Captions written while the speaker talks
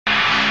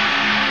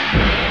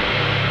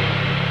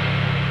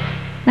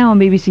Now on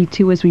BBC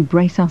Two, as we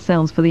brace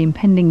ourselves for the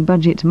impending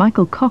budget,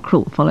 Michael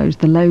Cockrell follows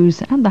the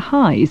lows and the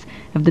highs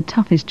of the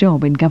toughest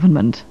job in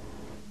government.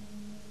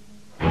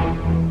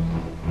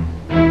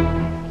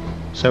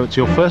 So it's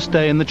your first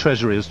day in the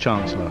Treasury as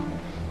Chancellor.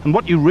 And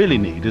what you really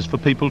need is for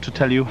people to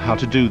tell you how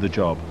to do the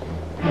job.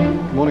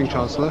 Morning,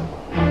 Chancellor.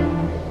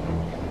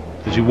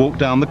 As you walk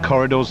down the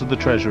corridors of the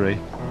Treasury,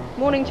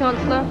 Morning,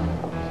 Chancellor.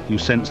 you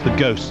sense the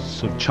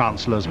ghosts of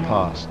Chancellors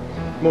past.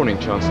 Morning,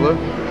 Chancellor.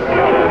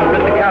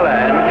 Mr.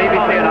 Callahan,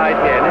 BBC and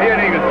ITN. Have you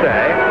anything to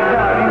say?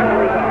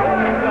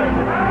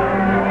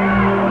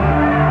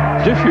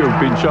 If you've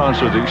been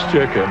Chancellor of the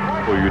Exchequer,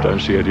 or you don't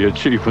see any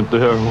achievement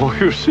there, or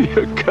you see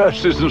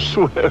curses and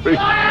swearing.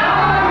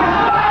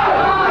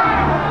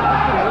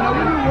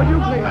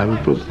 I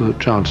would put the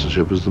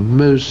Chancellorship as the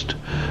most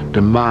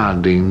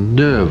demanding,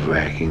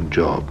 nerve-wracking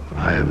job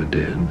I ever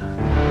did.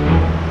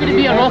 Could it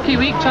be a rocky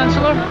week,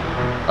 Chancellor?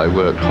 I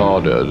worked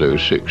harder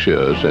those 6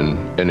 years than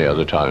any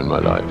other time in my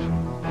life.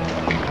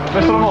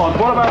 Mr. Lamont,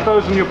 what about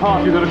those in your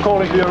party that are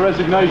calling for your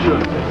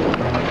resignation?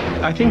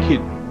 I think it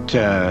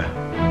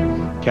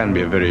can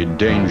be a very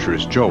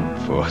dangerous job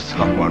for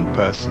someone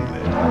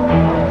personally.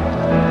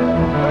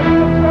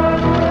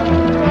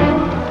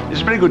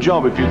 It's a pretty good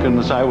job if you can,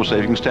 as I always say,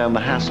 if you can stand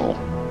the hassle.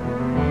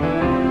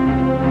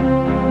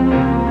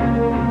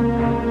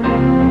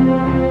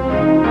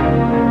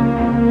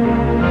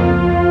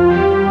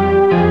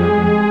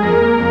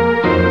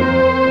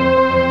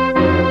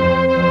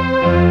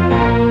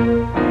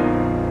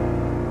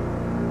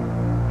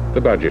 The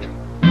budget.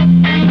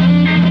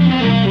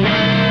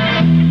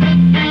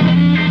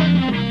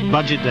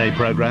 Budget day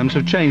programmes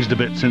have changed a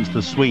bit since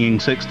the swinging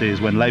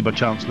 60s when Labour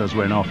Chancellors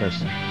were in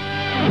office.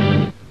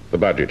 The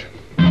budget.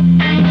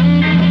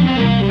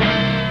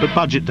 But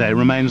Budget Day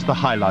remains the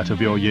highlight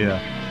of your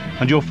year.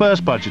 And your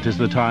first budget is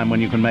the time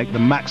when you can make the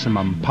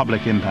maximum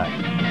public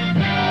impact.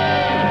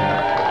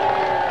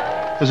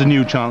 As a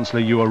new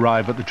Chancellor, you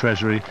arrive at the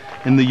Treasury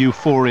in the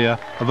euphoria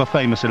of a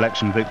famous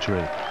election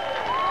victory.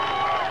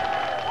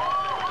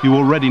 You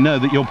already know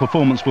that your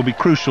performance will be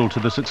crucial to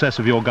the success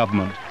of your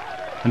government,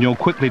 and you'll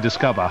quickly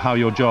discover how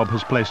your job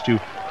has placed you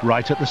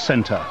right at the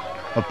centre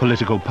of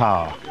political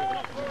power.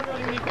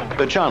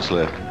 The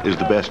Chancellor is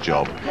the best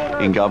job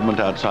in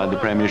government outside the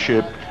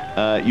Premiership.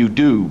 You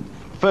do,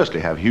 firstly,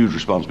 have huge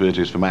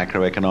responsibilities for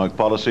macroeconomic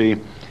policy.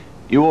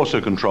 You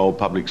also control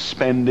public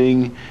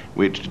spending,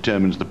 which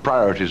determines the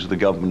priorities of the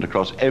government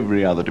across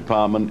every other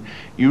department.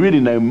 You really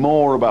know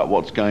more about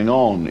what's going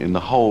on in the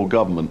whole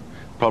government,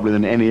 probably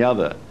than any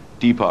other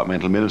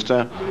departmental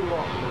minister.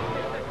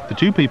 The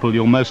two people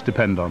you'll most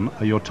depend on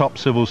are your top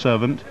civil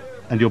servant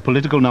and your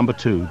political number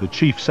two, the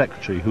Chief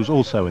Secretary, who's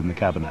also in the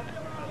Cabinet.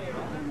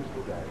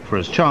 For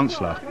as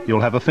Chancellor,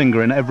 you'll have a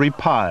finger in every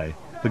pie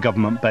the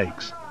government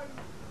bakes.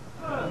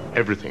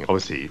 Everything,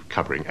 obviously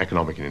covering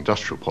economic and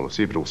industrial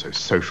policy, but also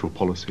social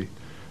policy,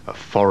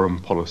 foreign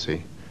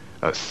policy,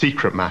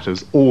 secret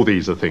matters. All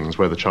these are things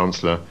where the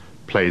Chancellor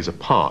plays a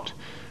part.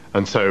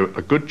 And so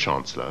a good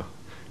Chancellor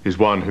is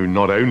one who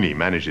not only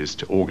manages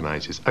to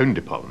organise his own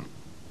department,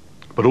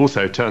 but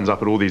also turns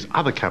up at all these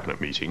other cabinet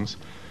meetings,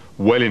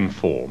 well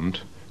informed,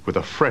 with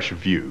a fresh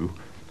view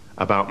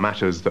about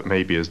matters that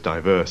may be as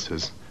diverse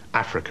as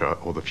Africa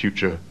or the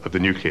future of the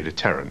nuclear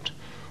deterrent,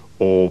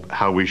 or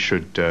how we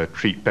should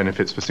treat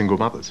benefits for single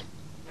mothers.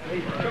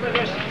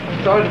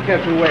 Sorry to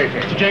keep you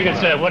waiting. Mr. Jenkins,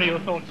 sir, what are your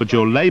thoughts? But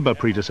your Labour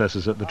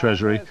predecessors at the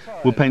Treasury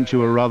will paint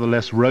you a rather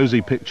less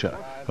rosy picture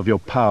of your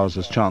powers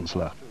as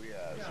Chancellor.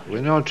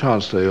 When you're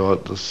Chancellor, you're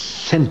at the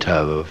centre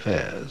of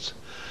affairs,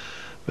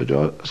 but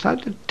you're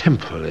slightly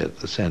temporarily at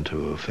the centre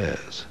of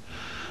affairs,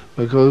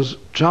 because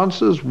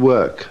Chancellor's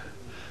work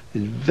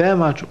is very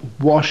much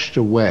washed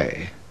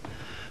away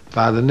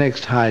by the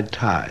next high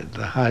tide,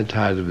 the high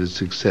tide of his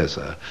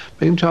successor.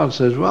 Being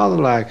Chancellor is rather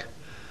like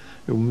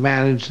you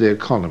manage the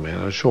economy in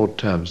a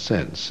short-term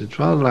sense. It's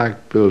rather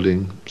like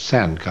building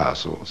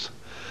sandcastles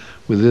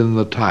within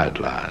the tide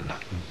line.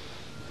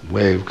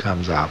 Wave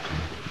comes up and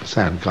the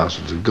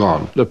sandcastles are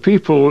gone. The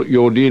people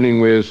you're dealing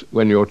with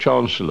when you're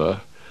Chancellor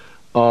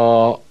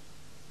are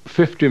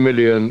 50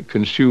 million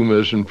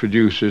consumers and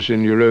producers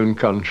in your own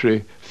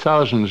country,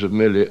 thousands of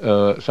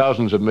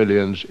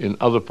millions in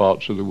other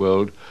parts of the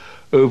world,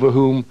 over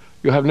whom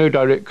you have no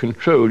direct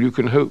control. You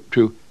can hope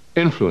to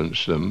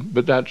influence them,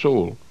 but that's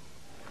all.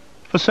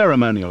 For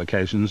ceremonial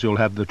occasions, you'll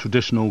have the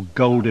traditional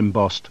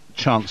gold-embossed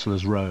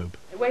Chancellor's robe.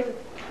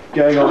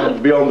 Going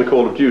on beyond the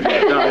call of duty.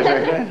 There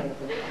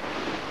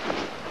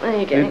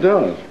you go. It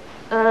does.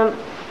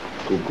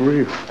 Good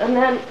grief. And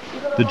then...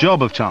 The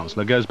job of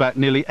Chancellor goes back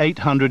nearly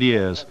 800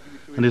 years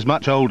and is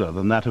much older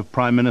than that of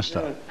Prime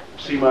Minister.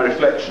 See my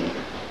reflection.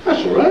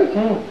 That's all right.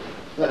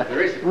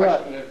 There is a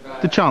question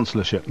of... The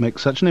Chancellorship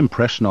makes such an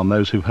impression on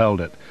those who held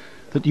it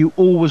that you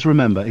always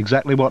remember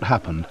exactly what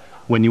happened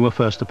when you were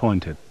first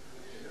appointed.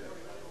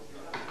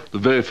 The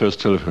very first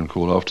telephone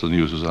call after the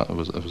news was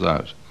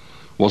out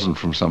wasn't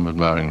from some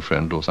admiring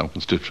friend or some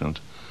constituent,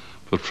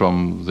 but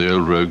from the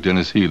old rogue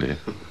Dennis Healey,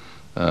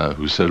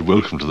 who said,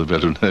 "Welcome to the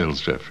bed of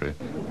nails, Geoffrey."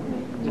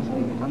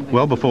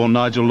 Well before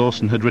Nigel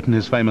Lawson had written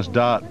his famous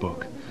Diet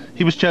book,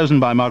 he was chosen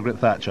by Margaret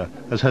Thatcher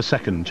as her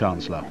second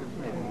Chancellor.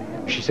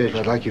 She said,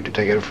 I'd like you to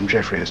take over from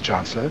Geoffrey as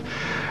Chancellor.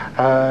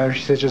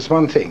 She said, just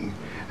one thing,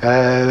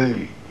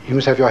 you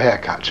must have your hair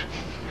cut.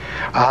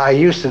 I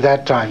used at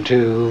that time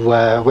to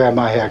wear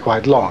my hair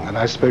quite long, and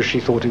I suppose she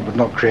thought it would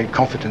not create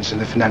confidence in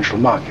the financial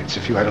markets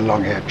if you had a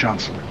long-haired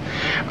Chancellor.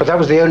 But that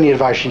was the only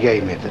advice she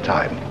gave me at the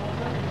time.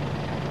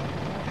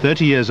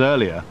 30 years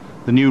earlier,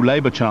 the new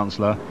Labour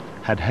Chancellor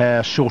had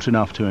hair short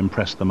enough to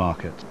impress the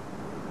market.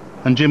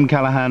 And Jim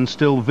Callaghan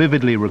still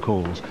vividly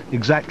recalls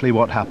exactly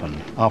what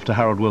happened after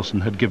Harold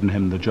Wilson had given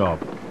him the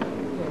job.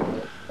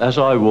 As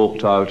I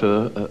walked out,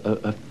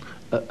 a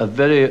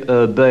very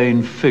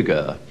urbane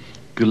figure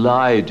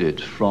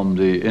glided from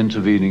the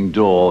intervening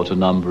door to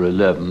number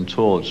 11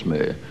 towards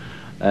me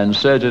and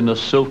said in a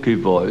silky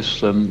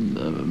voice,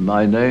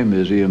 my name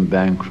is Ian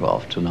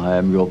Bancroft and I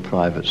am your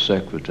private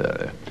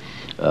secretary.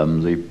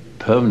 The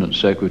permanent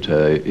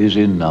secretary is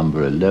in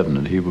number 11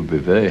 and he would be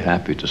very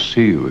happy to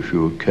see you if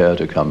you would care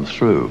to come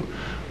through.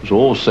 It was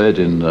all said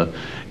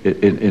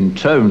in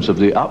tones of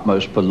the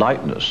utmost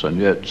politeness and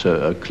yet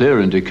a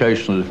clear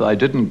indication that if I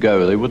didn't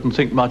go they wouldn't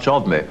think much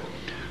of me.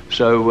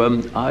 So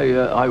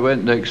I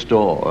went next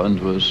door and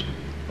was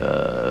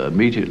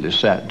immediately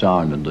sat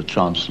down in the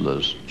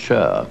Chancellor's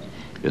chair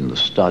in the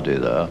study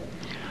there.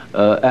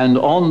 And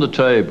on the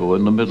table,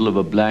 in the middle of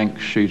a blank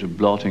sheet of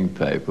blotting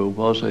paper,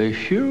 was a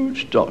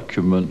huge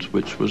document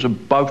which was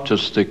about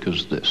as thick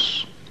as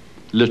this,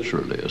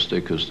 literally as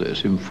thick as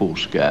this, in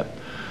foolscap,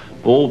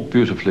 all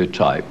beautifully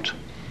typed.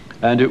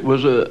 And it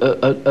was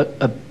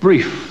a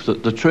brief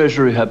that the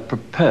Treasury had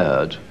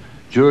prepared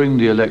during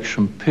the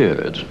election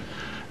period.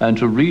 And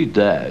to read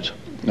that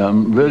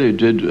really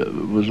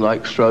was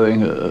like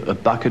throwing a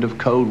bucket of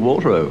cold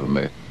water over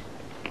me.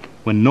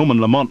 When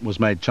Norman Lamont was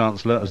made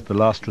Chancellor as the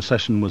last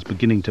recession was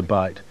beginning to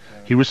bite,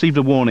 he received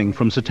a warning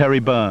from Sir Terry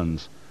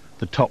Burns,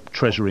 the top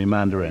Treasury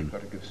Mandarin.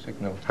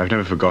 I've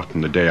never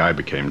forgotten the day I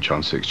became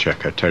Chancellor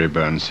Exchequer. Terry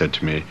Burns said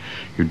to me,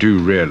 you do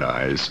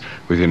realise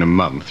within a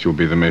month you'll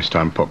be the most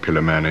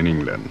unpopular man in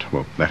England.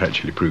 Well, that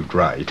actually proved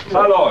right.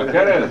 Hello,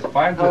 Dennis.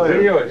 Fine to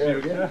see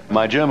you.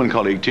 My German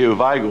colleague Theo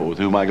Weigel, with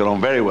whom I got on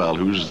very well,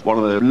 who's one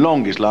of the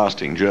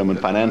longest-lasting German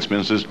finance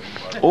ministers,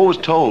 always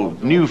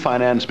told new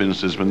finance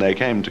ministers when they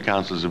came to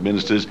councils of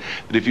ministers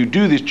that if you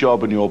do this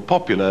job and you're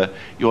popular,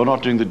 you're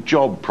not doing the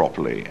job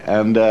properly.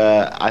 And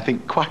I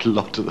think quite a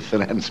lot of the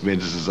finance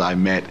ministers I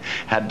met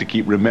had to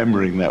keep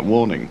remembering that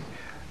warning.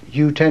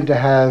 You tend to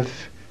have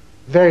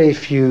very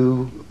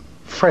few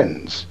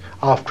friends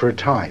after a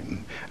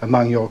time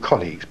among your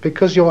colleagues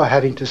because you're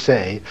having to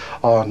say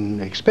on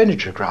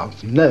expenditure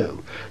grounds no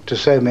to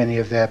so many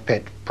of their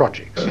pet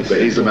projects. But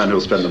he's the man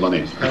who'll spend the money.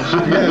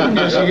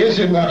 Yes, he is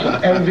in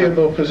that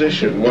enviable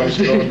position once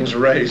Gordon's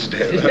raised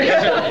him.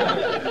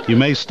 You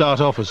may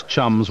start off as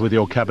chums with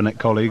your cabinet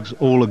colleagues,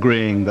 all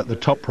agreeing that the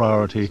top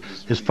priority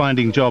is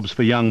finding jobs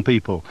for young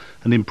people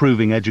and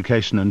improving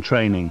education and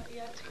training.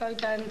 You have to go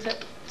down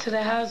to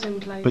the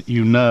housing place. But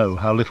you know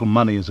how little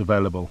money is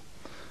available.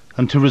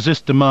 And to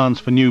resist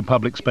demands for new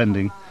public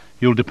spending,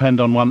 you'll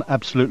depend on one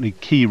absolutely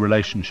key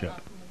relationship.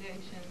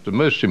 The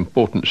most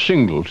important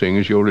single thing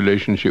is your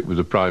relationship with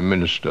the Prime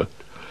Minister,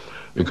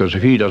 because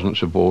if he doesn't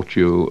support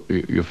you,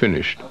 you're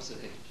finished.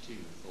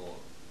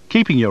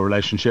 Keeping your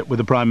relationship with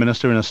the Prime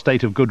Minister in a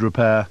state of good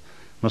repair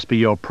must be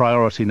your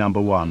priority number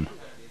one.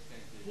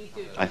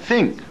 I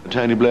think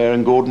Tony Blair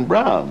and Gordon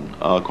Brown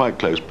are quite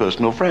close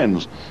personal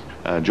friends.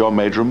 John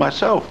Major and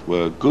myself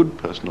were good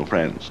personal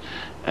friends.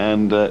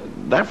 And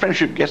that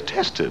friendship gets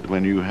tested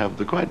when you have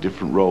the quite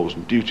different roles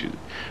and duties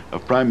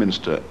of Prime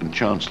Minister and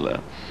Chancellor.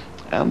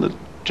 And the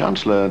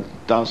Chancellor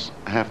does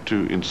have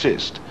to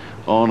insist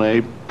on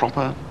a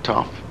proper,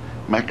 tough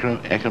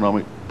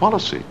macroeconomic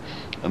policy.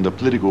 And the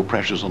political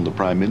pressures on the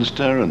Prime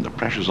Minister and the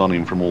pressures on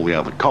him from all the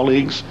other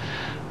colleagues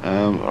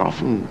are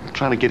often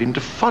trying to get him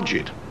to fudge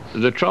it.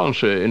 The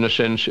Chancellor, in a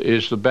sense,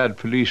 is the bad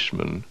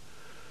policeman,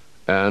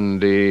 and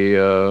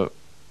the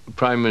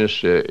Prime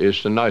Minister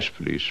is the nice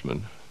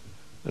policeman.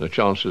 And the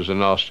Chancellor's a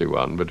nasty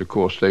one, but of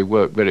course they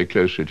work very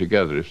closely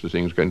together if the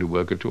thing's going to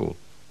work at all.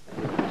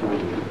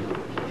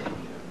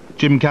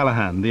 Jim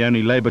Callaghan, the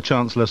only Labour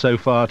Chancellor so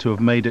far to have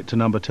made it to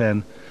number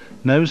 10,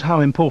 knows how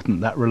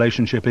important that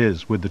relationship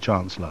is with the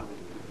Chancellor.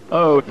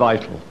 Oh,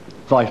 vital,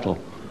 vital.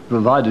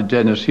 Provided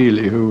Dennis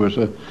Healey, who was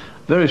a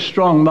very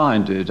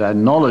strong-minded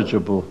and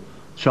knowledgeable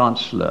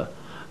Chancellor,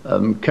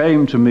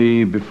 came to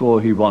me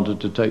before he wanted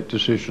to take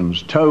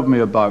decisions, told me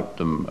about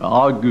them,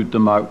 argued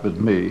them out with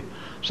me,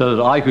 so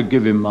that I could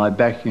give him my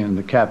backing in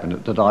the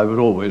cabinet, that I would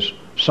always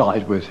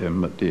side with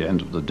him at the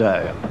end of the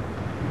day.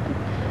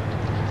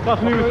 Good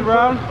afternoon, Mr.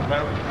 Brown.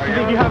 Do you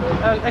think you have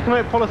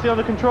economic policy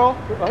under control?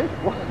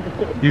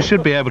 You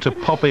should be able to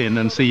pop in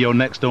and see your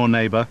next-door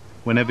neighbour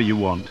whenever you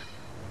want.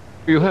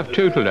 You have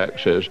total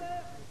access.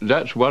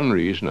 That's one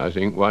reason, I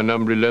think, why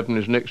number 11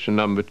 is next to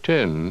number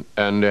 10,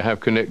 and they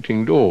have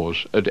connecting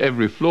doors at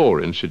every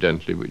floor,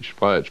 incidentally, which is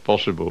why it's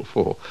possible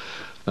for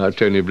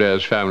Tony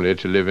Blair's family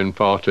to live in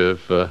part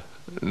of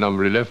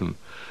number 11.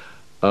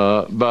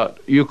 But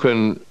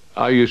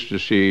I used to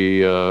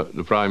see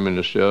the Prime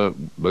Minister,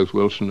 both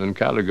Wilson and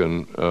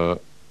Callaghan,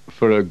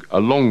 for a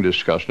long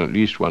discussion at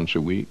least once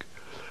a week.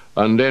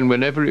 And then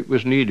whenever it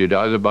was needed,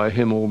 either by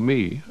him or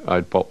me,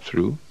 I'd pop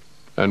through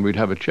and we'd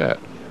have a chat.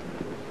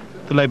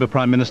 The Labour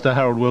Prime Minister,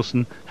 Harold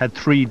Wilson, had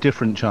 3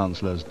 different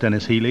Chancellors: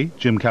 Dennis Healey,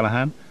 Jim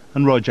Callaghan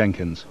and Roy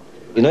Jenkins.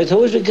 You know, it's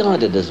always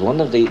regarded as one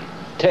of the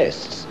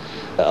tests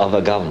of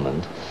a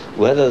government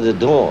whether the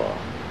door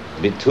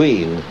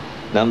between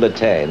number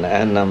 10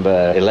 and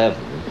number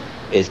 11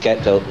 is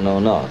kept open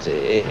or not.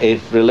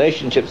 If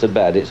relationships are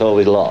bad, it's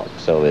always locked,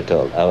 so we're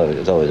told. However,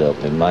 it's always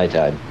open in my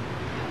time.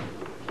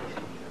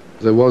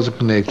 There was a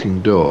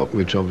connecting door,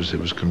 which obviously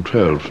was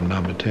controlled from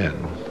number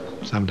 10.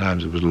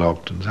 Sometimes it was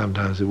locked and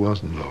sometimes it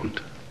wasn't locked.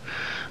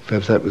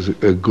 Perhaps that was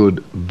a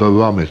good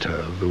barometer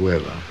of the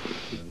weather.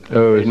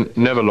 Oh, it was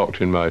never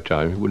locked in my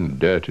time. He wouldn't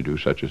dare to do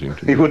such a thing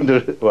to me. He wouldn't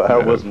have, well,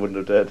 Harold Wilson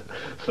wouldn't have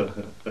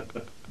dared.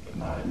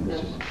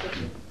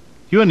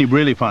 You only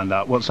really find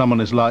out what someone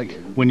is like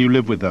when you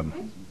live with them.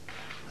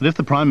 And if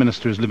the Prime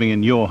Minister is living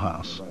in your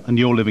house and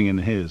you're living in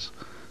his,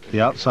 the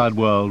outside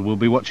world will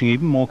be watching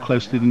even more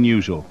closely than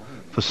usual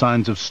for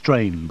signs of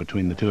strain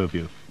between the two of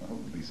you.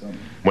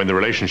 When the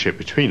relationship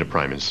between a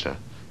Prime Minister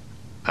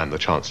and the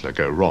Chancellor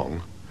go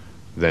wrong,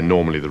 then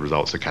normally the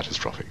results are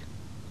catastrophic.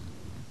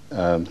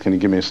 Can you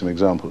give me some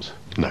examples?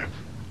 No.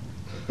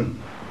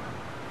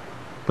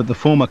 But the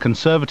former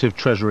Conservative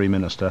Treasury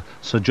Minister,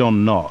 Sir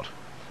John Nott,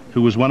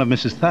 who was one of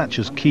Mrs.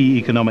 Thatcher's key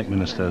economic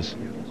ministers,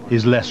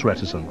 is less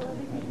reticent.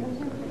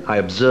 I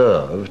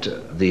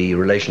observed the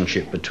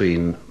relationship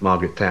between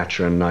Margaret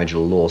Thatcher and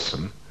Nigel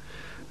Lawson,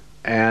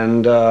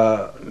 and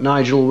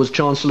Nigel was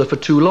Chancellor for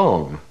too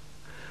long,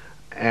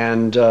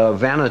 and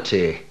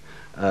vanity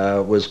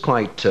was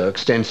quite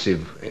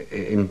extensive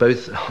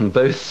on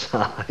both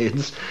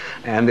sides,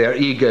 and their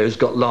egos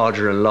got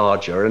larger and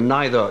larger, and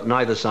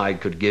neither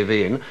side could give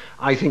in.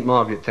 I think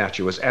Margaret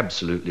Thatcher was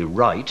absolutely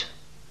right,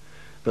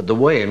 but the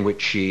way in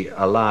which she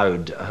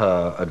allowed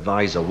her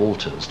advisor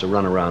Walters to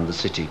run around the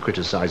city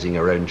criticising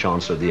her own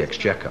Chancellor of the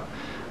Exchequer,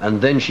 and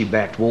then she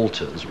backed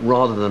Walters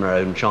rather than her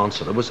own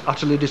Chancellor, was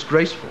utterly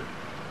disgraceful.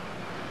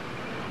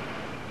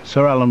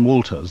 Sir Alan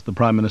Walters, the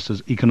Prime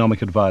Minister's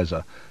economic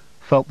advisor,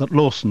 felt that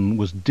Lawson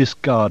was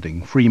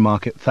discarding free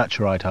market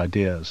Thatcherite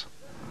ideas.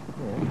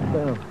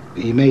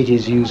 He made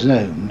his views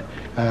known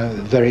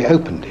very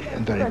openly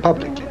and very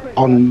publicly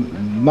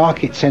on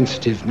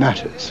market-sensitive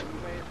matters.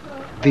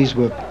 These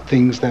were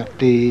things that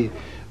the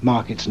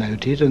markets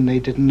noted, and they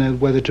didn't know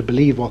whether to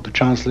believe what the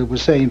Chancellor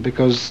was saying,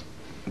 because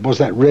was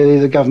that really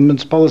the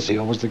government's policy,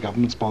 or was the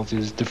government's policy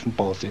a different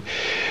policy,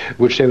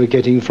 which they were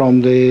getting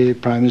from the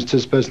Prime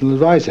Minister's personal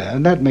advisor?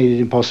 And that made it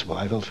impossible,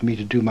 I felt, for me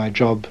to do my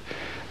job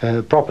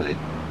properly.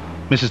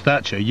 Mrs.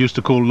 Thatcher used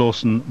to call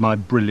Lawson my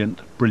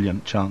brilliant,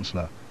 brilliant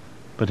Chancellor.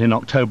 But in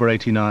October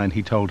 '89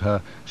 he told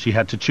her she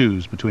had to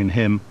choose between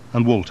him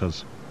and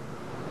Walters.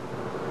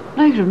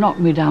 Now you should knock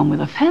me down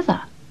with a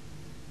feather.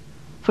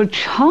 For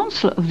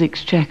Chancellor of the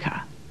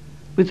Exchequer,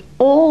 with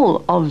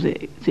all of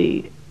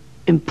the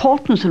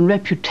importance and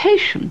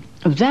reputation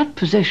of that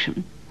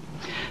position,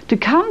 to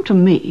come to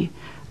me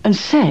and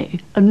say,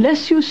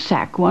 unless you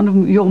sack one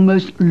of your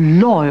most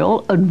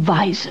loyal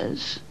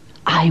advisors,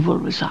 I will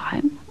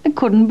resign. I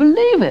couldn't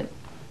believe it.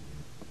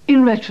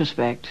 In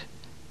retrospect,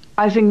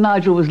 I think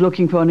Nigel was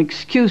looking for an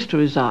excuse to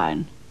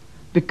resign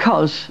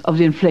because of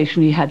the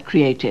inflation he had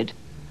created.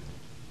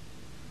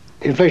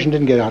 Inflation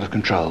didn't get out of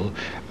control,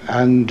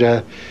 and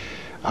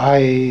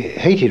I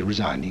hated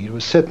resigning. It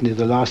was certainly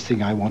the last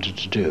thing I wanted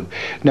to do.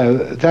 No,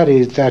 that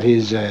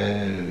is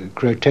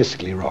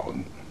grotesquely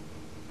wrong.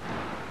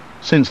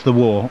 Since the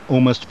war,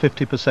 almost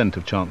 50%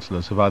 of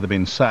Chancellors have either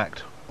been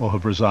sacked or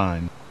have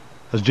resigned.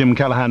 As Jim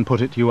Callaghan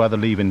put it, you either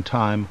leave in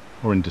time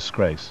or in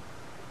disgrace.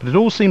 But it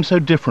all seems so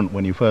different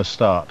when you first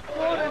start.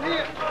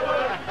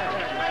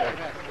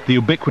 The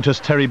ubiquitous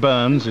Terry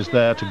Burns is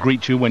there to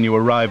greet you when you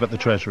arrive at the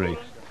Treasury.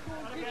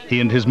 He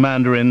and his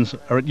mandarins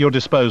are at your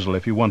disposal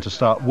if you want to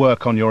start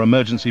work on your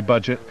emergency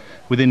budget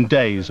within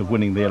days of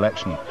winning the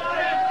election.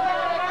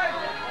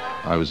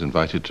 I was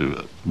invited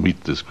to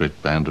meet this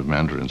great band of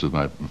mandarins with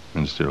my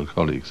ministerial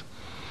colleagues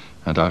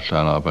and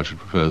outline our budget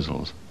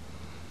proposals.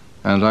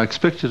 And I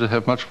expected to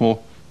have much more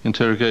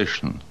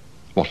interrogation.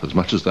 What, as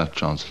much as that,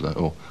 Chancellor?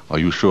 Or are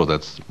you sure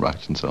that's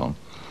right, and so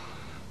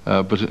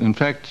on. But in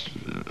fact,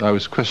 I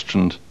was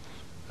questioned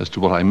as to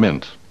what I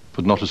meant,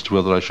 but not as to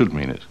whether I should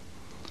mean it.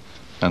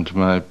 And to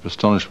my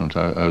astonishment,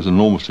 I was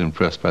enormously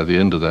impressed by the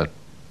end of that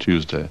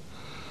Tuesday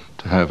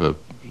to have a,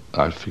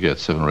 I forget,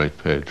 7 or 8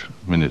 page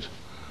minute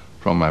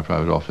from my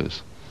private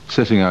office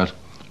setting out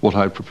what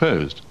I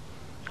proposed.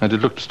 And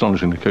it looked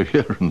astonishingly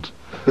coherent.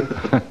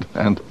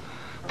 and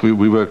we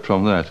worked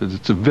from that.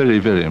 It's a very,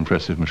 very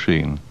impressive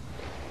machine.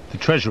 The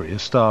Treasury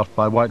is staffed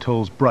by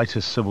Whitehall's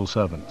brightest civil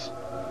servants.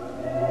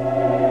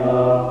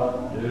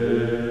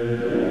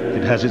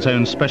 It has its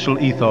own special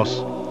ethos,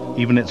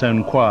 even its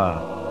own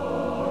choir.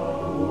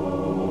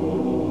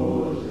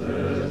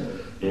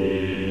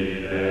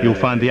 You'll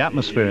find the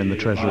atmosphere in the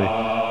Treasury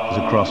is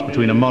a cross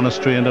between a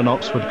monastery and an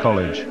Oxford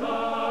college.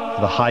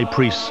 The high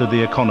priests of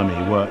the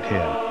economy work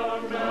here.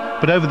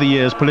 But over the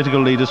years,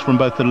 political leaders from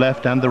both the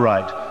left and the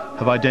right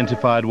have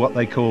identified what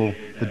they call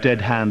the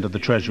dead hand of the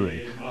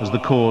Treasury as the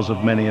cause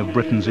of many of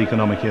Britain's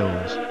economic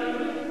ills.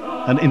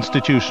 An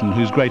institution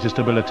whose greatest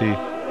ability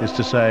is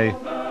to say,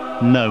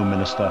 no,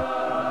 Minister.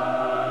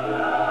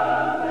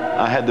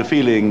 I had the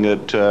feeling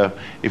that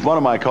if one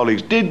of my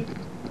colleagues did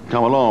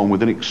come along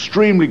with an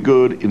extremely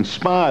good,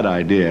 inspired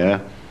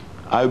idea,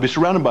 I would be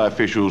surrounded by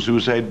officials who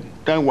would say,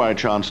 don't worry,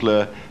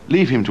 Chancellor,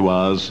 leave him to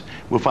us.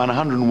 We'll find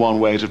 101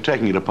 ways of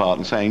taking it apart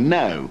and saying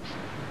no.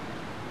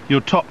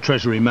 Your top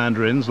Treasury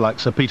mandarins,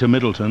 like Sir Peter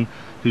Middleton,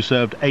 who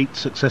served 8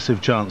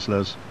 successive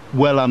Chancellors,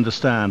 well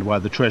understand why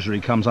the Treasury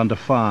comes under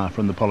fire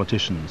from the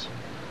politicians.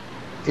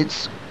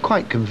 It's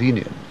quite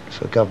convenient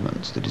for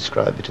governments to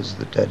describe it as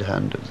the dead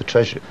hand of the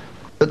Treasury.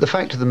 But the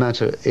fact of the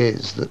matter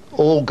is that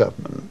all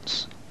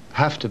governments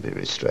have to be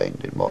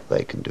restrained in what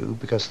they can do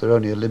because there are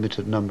only a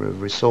limited number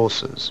of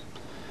resources.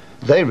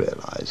 They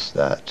realise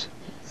that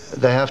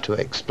they have to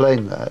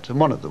explain that, and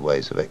one of the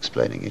ways of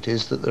explaining it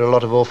is that there are a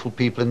lot of awful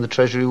people in the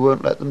Treasury who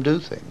won't let them do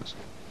things.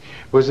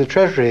 Whereas the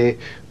Treasury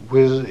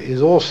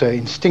is also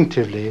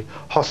instinctively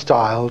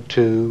hostile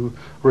to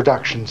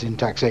reductions in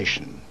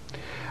taxation.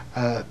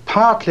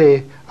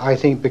 Partly, I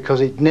think,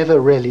 because it never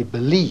really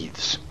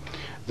believes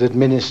that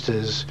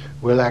ministers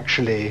will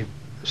actually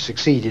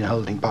succeed in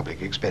holding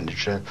public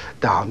expenditure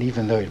down,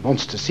 even though it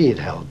wants to see it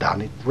held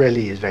down. It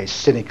really is very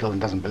cynical and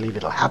doesn't believe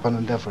it'll happen,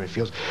 and therefore it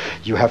feels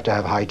you have to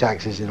have high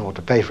taxes in order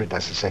to pay for it.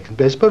 That's the second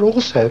base. But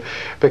also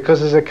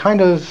because there's a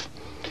kind of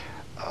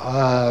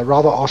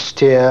rather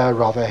austere,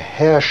 rather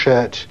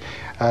hair-shirt,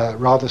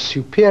 rather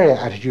superior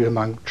attitude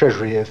among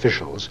Treasury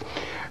officials.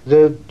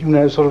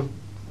 Sort of,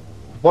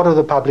 what have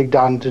the public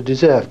done to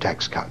deserve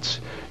tax cuts?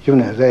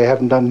 They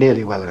haven't done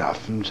nearly well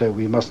enough, and so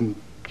we mustn't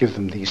give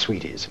them these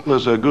sweeties.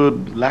 There's a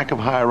good lack of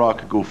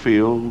hierarchical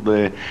feel.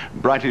 The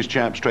brightest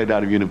chap straight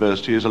out of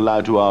university is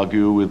allowed to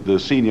argue with the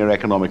senior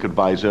economic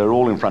advisor,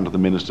 all in front of the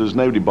ministers.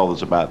 Nobody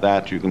bothers about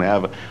that. You can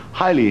have a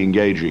highly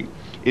engaging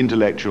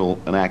intellectual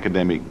and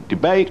academic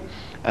debate,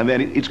 and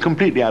then it's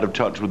completely out of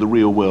touch with the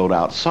real world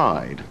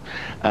outside.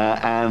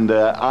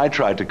 I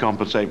tried to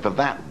compensate for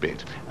that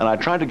bit, and I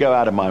tried to go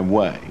out of my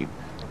way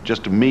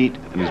just to meet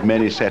in as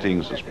many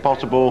settings as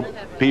possible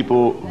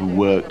people who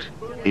worked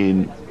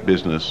in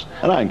business.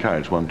 And I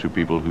encouraged 1 or 2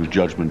 people whose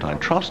judgment I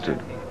trusted,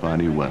 who I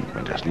knew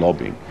weren't just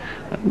lobbying,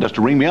 just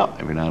to ring me up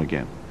every now and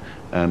again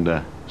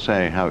and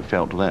say how it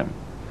felt to them.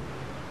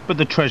 But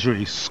the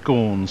Treasury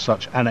scorns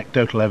such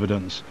anecdotal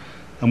evidence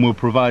and will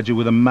provide you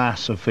with a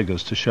mass of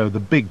figures to show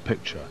the big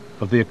picture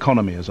of the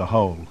economy as a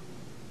whole.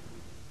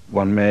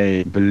 One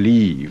may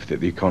believe that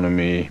the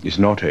economy is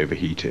not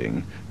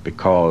overheating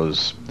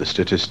because the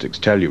statistics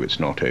tell you it's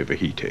not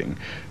overheating,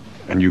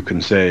 and you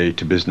can say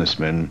to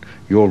businessmen,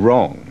 you're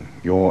wrong.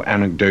 Your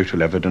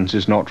anecdotal evidence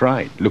is not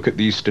right. Look at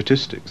these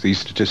statistics. These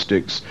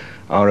statistics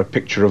are a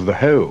picture of the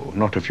whole,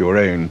 not of your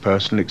own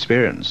personal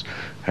experience.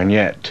 And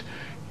yet,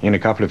 in a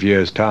couple of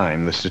years'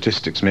 time, the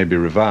statistics may be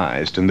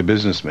revised, and the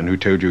businessman who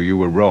told you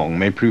were wrong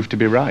may prove to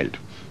be right.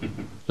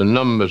 The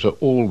numbers are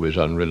always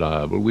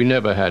unreliable. We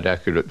never had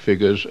accurate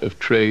figures of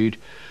trade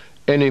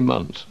any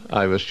month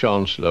I was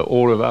Chancellor,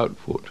 or of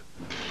output.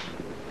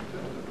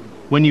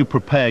 When you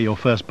prepare your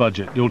first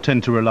budget, you'll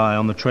tend to rely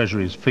on the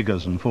Treasury's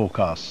figures and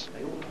forecasts.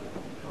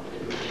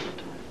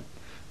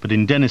 But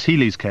in Dennis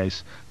Healey's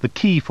case, the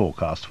key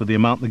forecast for the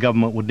amount the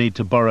government would need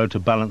to borrow to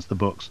balance the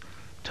books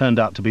turned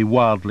out to be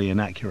wildly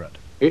inaccurate.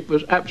 It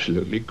was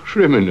absolutely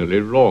criminally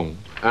wrong.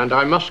 And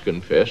I must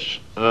confess,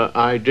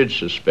 I did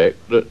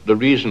suspect that the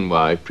reason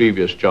why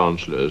previous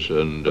chancellors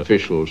and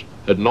officials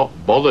had not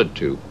bothered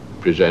to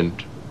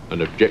present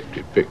an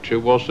objective picture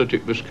was that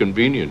it was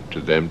convenient to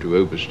them to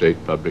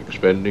overstate public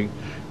spending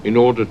in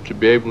order to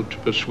be able to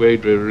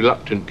persuade a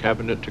reluctant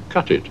cabinet to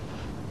cut it.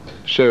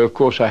 So, of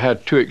course, I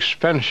had too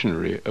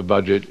expansionary a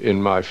budget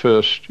in my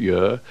first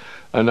year,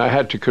 and I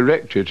had to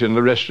correct it in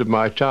the rest of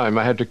my time.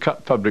 I had to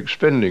cut public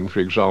spending, for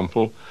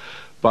example,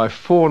 by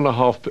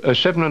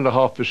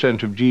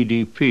 7.5% of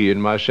GDP in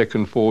my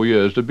second 4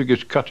 years, the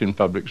biggest cut in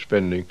public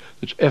spending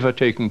that's ever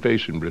taken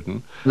place in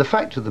Britain. The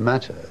fact of the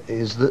matter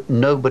is that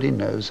nobody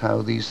knows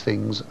how these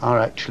things are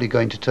actually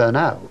going to turn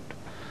out.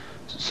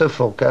 So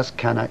forecasts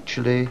can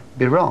actually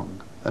be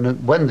wrong.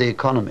 And when the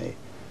economy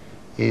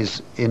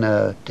is in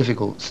a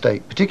difficult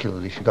state,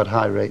 particularly if you've got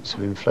high rates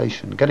of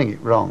inflation, getting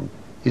it wrong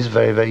is a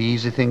very, very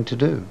easy thing to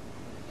do.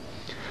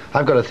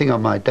 I've got a thing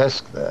on my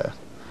desk there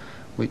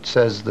which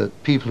says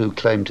that people who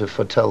claim to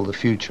foretell the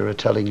future are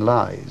telling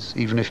lies,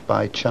 even if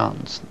by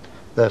chance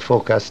their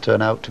forecasts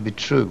turn out to be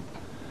true.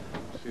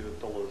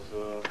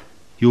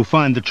 You'll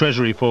find the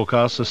Treasury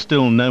forecasts are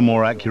still no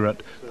more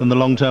accurate than the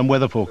long-term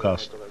weather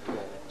forecast.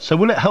 So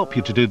will it help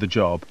you to do the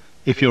job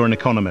if you're an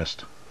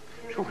economist?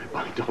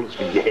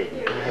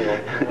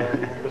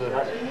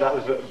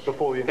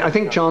 I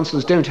think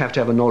chancellors don't have to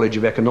have a knowledge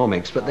of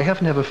economics, but they have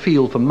to have a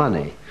feel for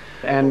money.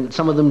 And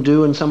some of them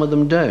do and some of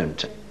them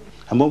don't.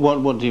 And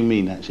what do you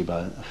mean actually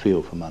by a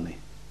feel for money?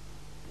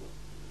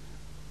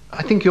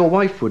 I think your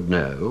wife would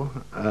know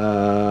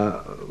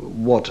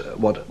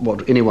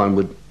what anyone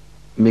would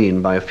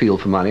mean by a feel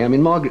for money. I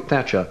mean, Margaret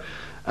Thatcher,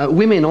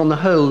 women on the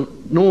whole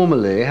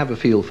normally have a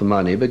feel for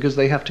money because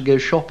they have to go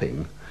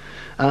shopping.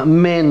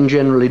 Men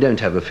generally don't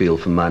have a feel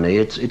for money.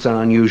 It's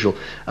unusual.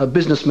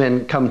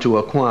 Businessmen come to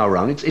a choir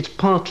run. It's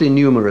partly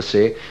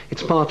numeracy.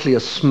 It's partly a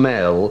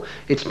smell.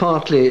 It's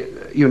partly,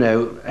 you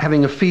know,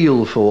 having a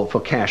feel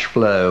for cash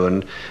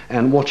flow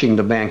and watching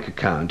the bank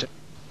account.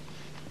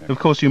 Of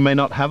course, you may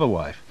not have a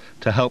wife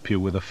to help you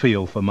with a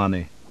feel for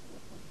money.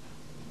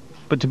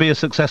 But to be a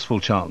successful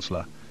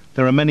Chancellor,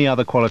 there are many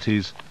other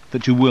qualities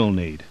that you will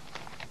need.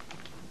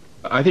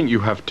 I think you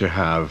have to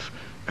have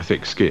a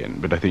thick skin,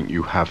 but I think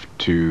you have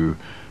to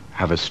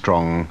have a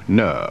strong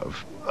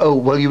nerve. Oh,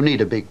 well, you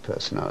need a big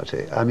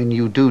personality. I mean,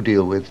 you do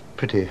deal with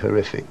pretty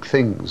horrific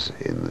things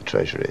in the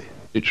Treasury.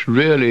 It's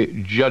really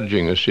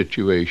judging a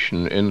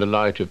situation in the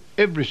light of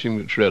everything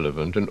that's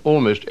relevant, and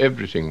almost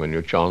everything when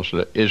you're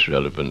Chancellor is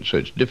relevant, so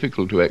it's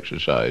difficult to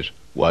exercise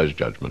wise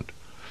judgment.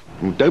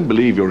 Don't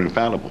believe you're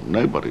infallible.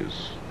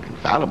 Nobody's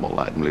infallible.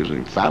 I believe is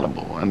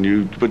infallible.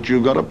 But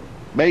you've got to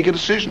make a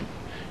decision.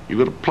 You've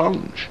got to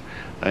plunge.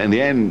 In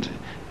the end,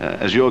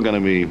 as you're going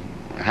to be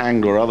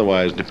hanged or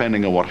otherwise,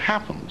 depending on what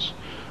happens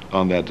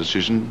on that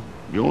decision,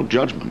 your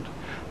judgment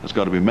has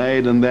got to be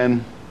made, and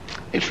then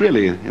it's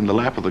really in the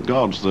lap of the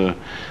gods.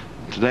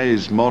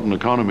 Today's modern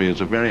economy is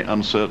a very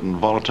uncertain,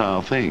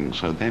 volatile thing,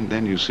 so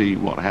then you see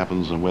what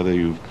happens and whether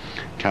you've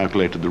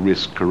calculated the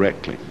risk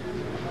correctly.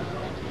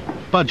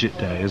 Budget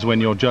day is when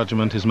your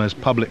judgment is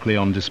most publicly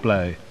on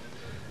display.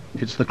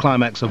 It's the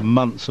climax of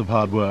months of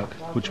hard work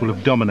which will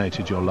have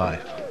dominated your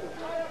life.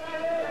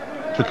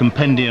 The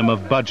compendium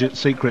of budget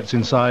secrets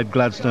inside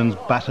Gladstone's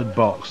battered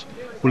box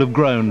will have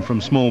grown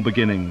from small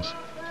beginnings.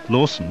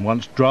 Lawson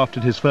once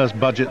drafted his first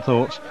budget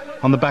thoughts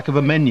on the back of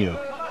a menu.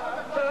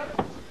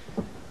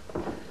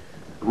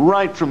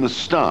 Right from the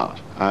start,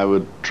 I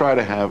would try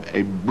to have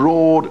a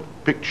broad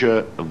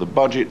picture of the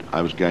budget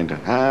I was going to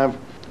have,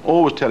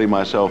 always telling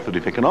myself that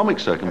if economic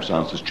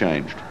circumstances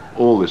changed,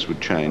 all this would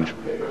change.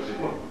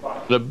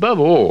 Above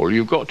all,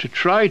 you've got to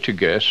try to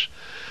guess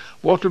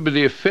what will be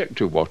the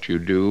effect of what you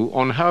do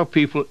on how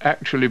people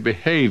actually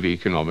behave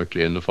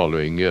economically in the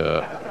following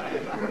year.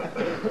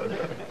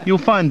 You'll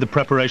find the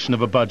preparation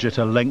of a budget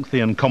a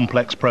lengthy and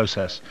complex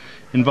process,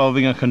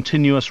 involving a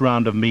continuous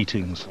round of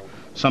meetings,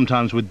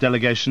 sometimes with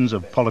delegations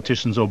of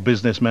politicians or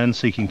businessmen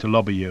seeking to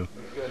lobby you,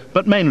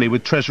 but mainly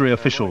with Treasury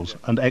officials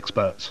and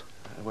experts.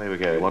 Away we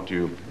go. What do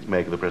you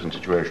make of the present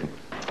situation?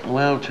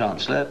 Well,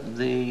 Chancellor,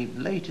 the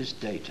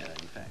latest data,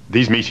 in fact.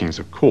 These meetings,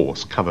 of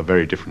course, cover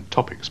very different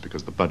topics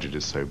because the budget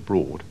is so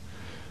broad.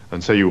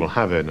 And so you will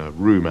have in a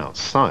room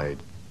outside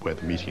where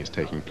the meeting is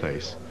taking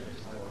place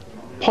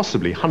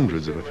possibly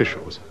hundreds of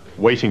officials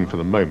waiting for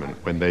the moment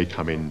when they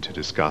come in to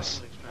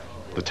discuss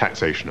the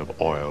taxation of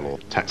oil or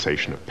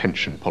taxation of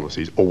pension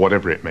policies or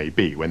whatever it may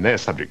be. When their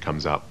subject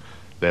comes up,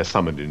 they're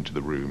summoned into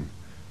the room.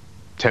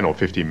 10 or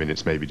 15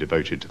 minutes may be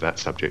devoted to that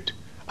subject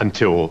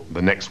until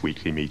the next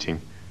weekly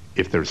meeting,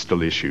 if there are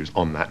still issues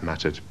on that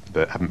matter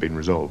that haven't been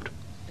resolved.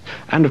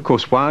 And of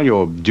course, while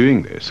you're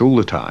doing this all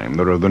the time,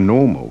 there are the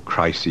normal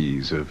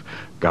crises of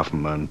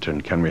government,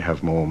 and can we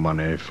have more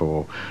money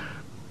for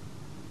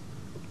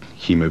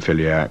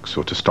haemophiliacs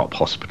or to stop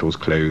hospitals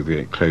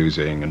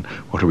closing, and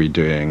what are we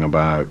doing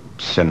about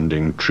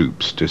sending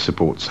troops to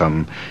support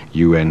some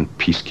UN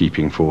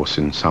peacekeeping force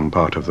in some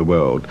part of the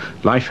world.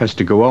 Life has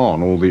to go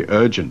on, all the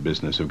urgent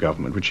business of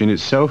government, which in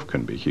itself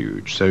can be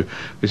huge. So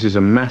this is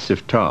a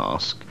massive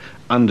task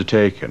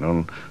undertaken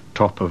on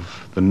top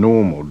of the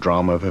normal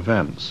drama of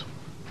events.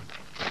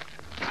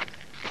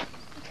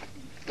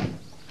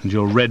 And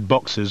your red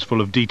boxes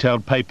full of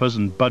detailed papers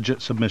and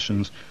budget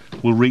submissions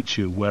will reach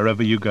you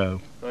wherever you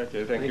go.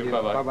 Okay, thank you.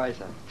 Bye-bye. Bye-bye,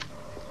 sir.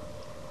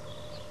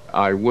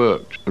 I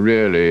worked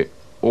really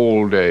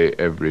all day,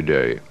 every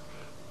day.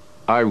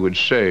 I would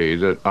say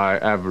that I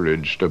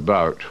averaged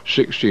about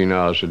 16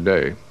 hours a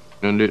day,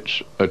 and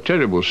it's a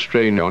terrible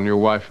strain on your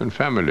wife and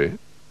family.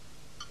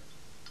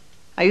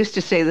 I used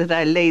to say that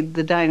I laid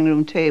the dining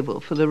room table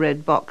for the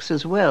red box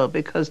as well,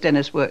 because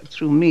Dennis worked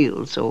through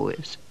meals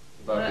always.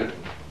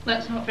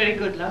 That's not very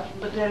good, love,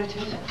 but there it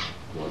is.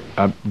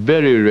 I'm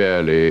very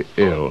rarely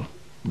ill,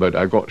 but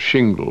I got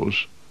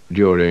shingles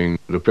during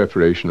the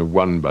preparation of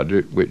one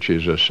budget, which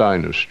is a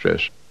sign of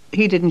stress.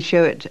 He didn't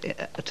show it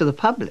to the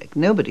public.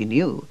 Nobody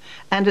knew.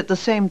 And at the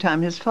same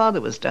time, his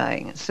father was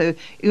dying. So,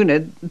 you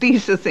know,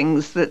 these are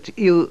things that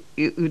you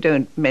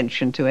don't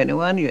mention to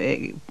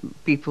anyone.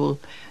 People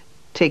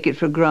take it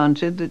for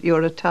granted that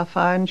you're a tough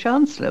iron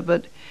Chancellor,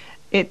 but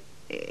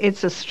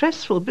it's a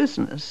stressful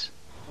business.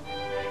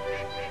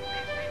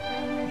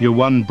 Your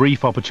one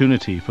brief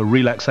opportunity for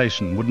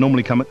relaxation would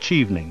normally come at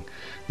Chevening,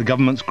 the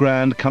government's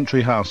grand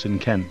country house in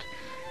Kent,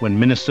 when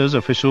ministers,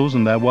 officials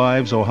and their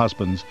wives or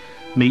husbands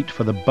meet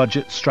for the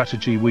budget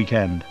strategy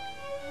weekend.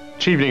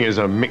 Chevening is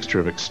a mixture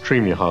of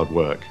extremely hard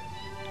work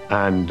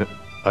and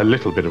a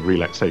little bit of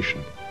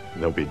relaxation.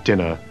 There'll be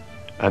dinner,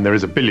 and there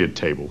is a billiard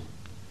table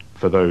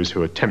for those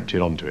who are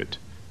tempted onto it.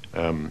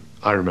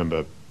 I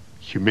remember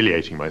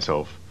humiliating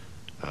myself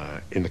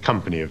in the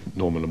company of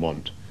Norman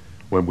Lamont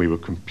when we were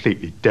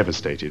completely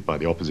devastated by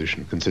the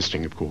opposition,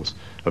 consisting, of course,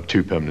 of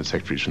 2 permanent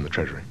secretaries from the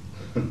Treasury.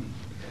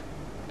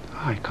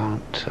 I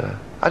can't.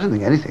 I don't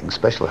think anything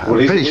special happened.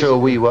 I'm pretty sure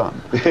we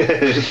won.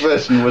 His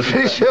version was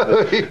Pretty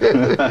sure.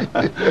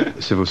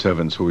 Civil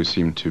servants always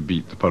seem to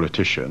beat the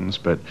politicians,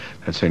 but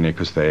that's only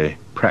because they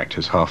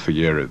practice half the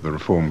year at the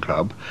Reform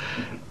Club.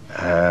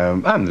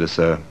 And there's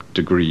a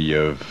degree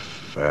of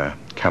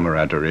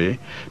camaraderie.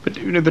 But,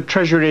 you know, the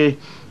Treasury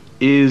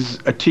is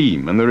a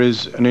team, and there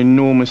is an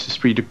enormous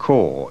esprit de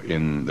corps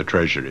in the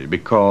Treasury,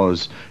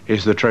 because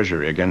it's the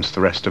Treasury against the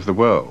rest of the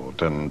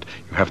world, and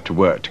you have to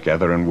work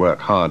together and work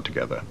hard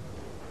together.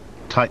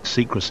 Tight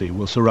secrecy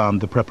will surround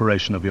the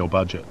preparation of your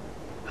budget.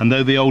 And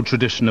though the old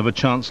tradition of a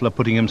Chancellor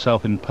putting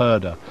himself in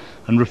purdah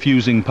and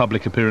refusing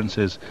public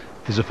appearances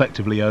is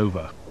effectively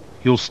over,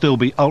 you'll still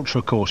be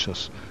ultra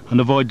cautious and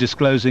avoid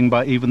disclosing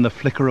by even the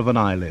flicker of an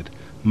eyelid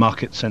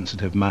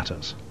market-sensitive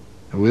matters.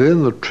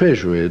 Within the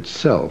Treasury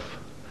itself,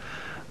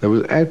 there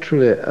was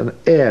actually an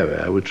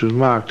area which was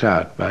marked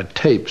out by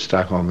tape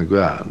stuck on the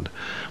ground,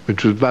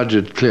 which was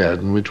budget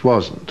cleared and which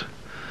wasn't.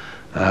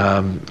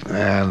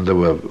 And there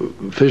were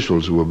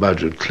officials who were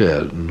budget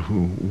cleared and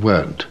who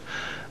weren't.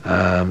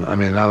 I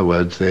mean, in other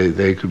words,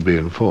 they could be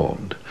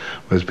informed.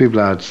 Whereas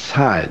people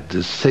outside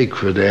this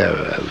sacred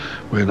area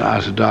were in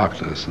utter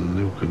darkness, and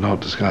you could not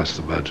discuss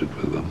the budget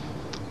with them.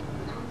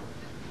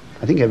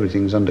 I think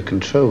everything's under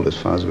control as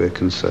far as we're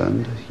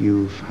concerned.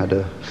 You've had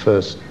a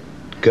first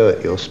go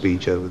at your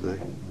speech over the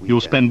weekend. You'll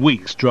spend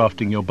weeks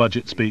drafting your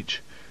budget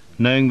speech,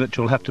 knowing that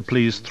you'll have to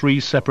please 3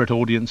 separate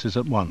audiences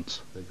at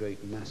once: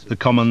 the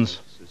Commons,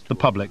 the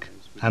public,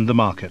 and the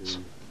markets.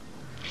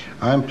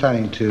 I'm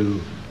planning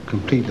to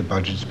complete the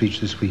budget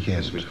speech this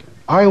weekend.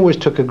 I always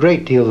took a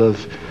great deal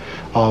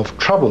of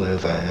trouble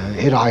over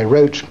it. I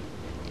wrote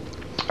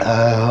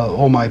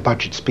all my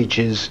budget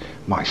speeches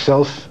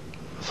myself,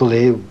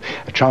 fully.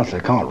 A Chancellor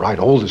can't write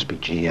all the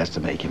speeches he has to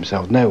make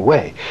himself, no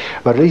way.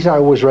 But at least I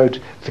always wrote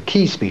the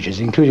key speeches,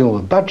 including all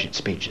the budget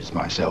speeches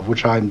myself,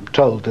 which I'm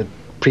told that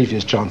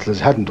previous Chancellors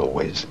hadn't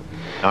always.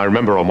 I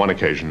remember on one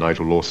occasion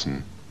Nigel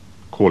Lawson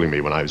calling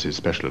me when I was his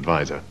special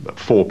advisor at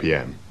 4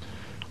 p.m,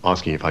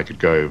 asking if I could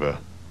go over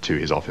to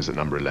his office at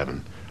number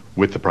 11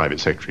 with the private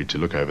secretary to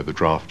look over the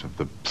draft of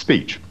the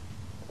speech.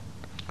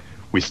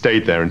 We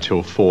stayed there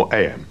until 4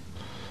 a.m,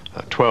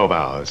 12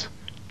 hours,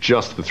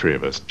 just the 3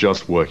 of us,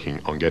 just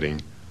working on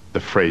getting the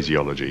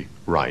phraseology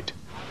right.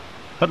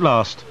 At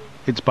last,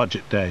 it's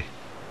budget day.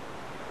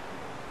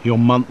 Your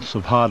months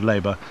of hard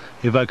labour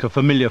evoke a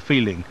familiar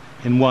feeling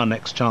in one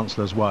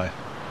ex-Chancellor's wife.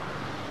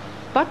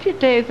 Budget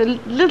day is a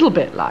little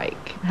bit like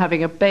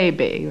having a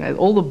baby, you know,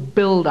 all the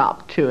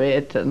build-up to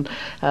it and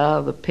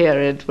the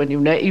period when you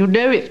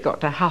know it's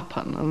got to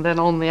happen, and then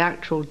on the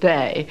actual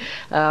day,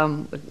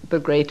 the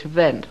great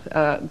event.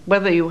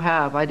 Whether you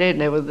have, I don't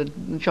know whether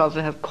the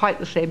Chancellor has quite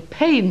the same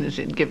pain as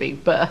in giving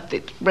birth.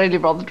 It really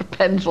rather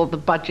depends on the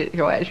budget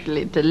you're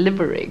actually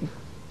delivering.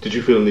 Did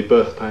you feel any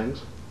birth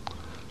pangs?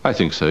 I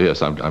think so, yes.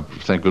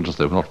 Thank goodness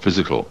they were not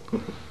physical,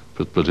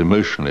 but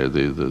emotionally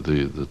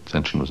the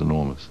tension was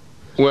enormous.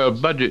 Well,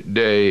 budget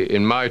day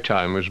in my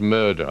time was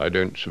murder. I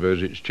don't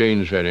suppose it's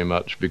changed very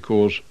much,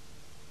 because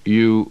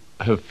you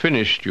have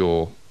finished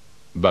your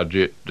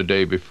budget the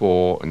day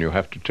before and you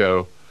have to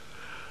tell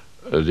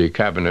the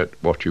cabinet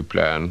what you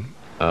plan,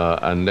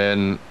 and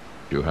then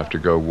you have to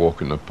go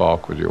walk in the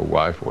park with your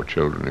wife or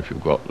children if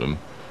you've got them.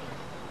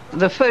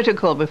 The photo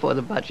call before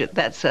the budget,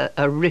 that's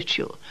a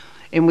ritual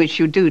in which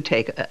you do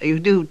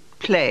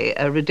play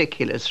a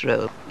ridiculous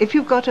role. If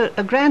you've got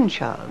a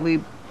grandchild,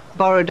 we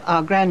borrowed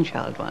our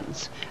grandchild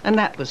once, and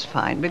that was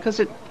fine because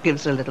it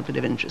gives a little bit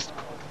of interest.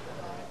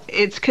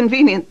 It's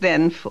convenient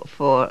then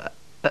for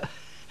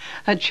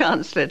a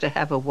Chancellor to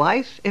have a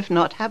wife, if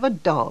not have a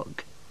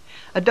dog.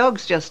 A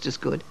dog's just as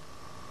good.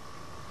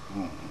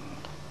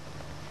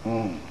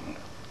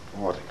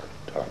 What a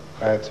good dog.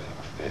 That's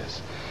enough,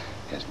 yes.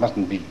 Yes,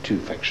 mustn't be too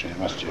affectionate,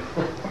 must you?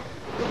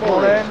 Good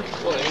morning.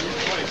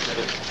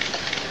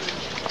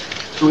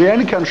 We're the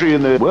only country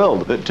in the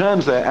world that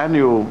turns their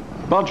annual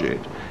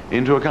budget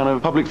into a kind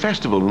of public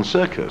festival and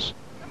circus.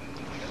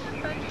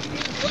 Can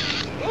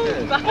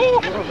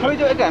we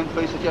do it again,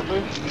 please,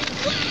 Jeffrey?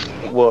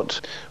 What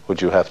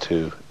would you have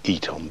to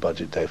eat on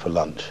budget day for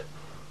lunch?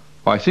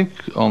 I think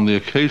on the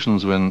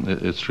occasions when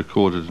it's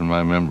recorded in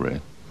my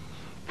memory,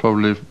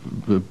 probably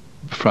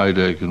fried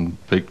egg and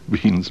baked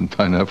beans and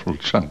pineapple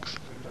chunks.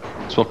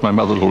 It's what my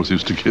mother always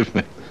used to give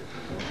me.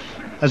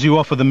 As you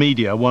offer the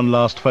media one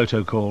last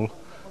photo call,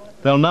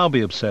 they'll now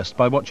be obsessed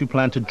by what you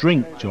plan to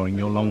drink during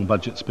your long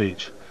budget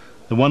speech,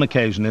 the one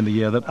occasion in the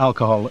year that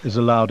alcohol is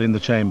allowed in the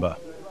chamber.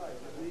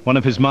 One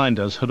of his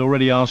minders had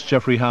already asked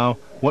Geoffrey Howe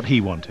what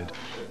he wanted.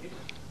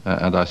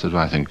 And I said,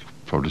 well, I think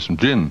probably some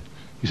gin.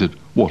 He said,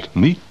 what,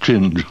 neat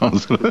gin,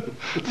 Chancellor?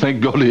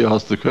 Thank God he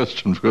asked the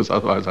question, because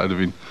otherwise I'd have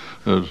been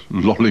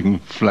lolling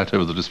flat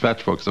over the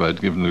dispatch box if I'd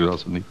given a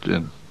glass of neat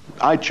gin.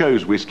 I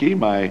chose whiskey.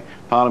 My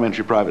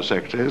parliamentary private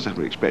secretaries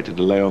were expected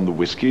to lay on the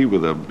whiskey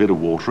with a bit of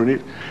water in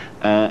it.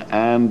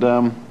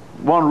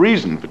 One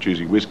reason for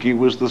choosing whiskey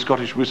was the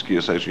Scottish Whisky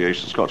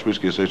Association, Scotch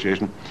Whisky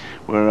Association,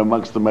 were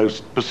amongst the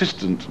most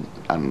persistent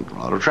and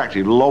rather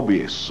attractive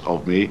lobbyists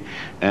of me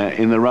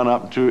in the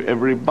run-up to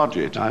every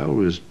budget. I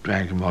always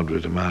drank a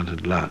moderate amount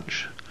at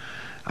lunch.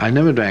 I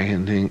never drank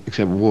anything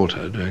except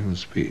water during the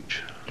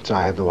speech. So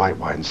I had the white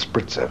wine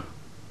spritzer.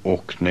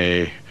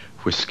 Orkney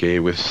whiskey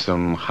with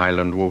some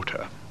Highland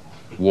water.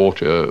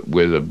 Water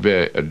with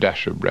a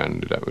dash of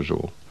brandy, that was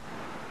all.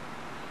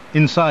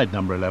 Inside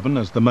number 11,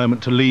 as the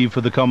moment to leave for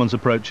the Commons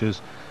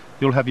approaches,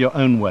 you'll have your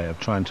own way of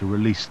trying to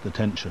release the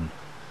tension.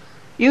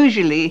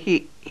 Usually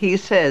he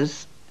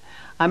says,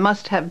 I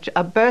must have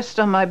a burst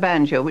on my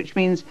banjo, which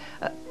means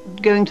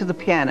going to the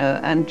piano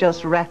and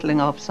just rattling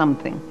off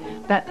something.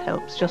 That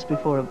helps just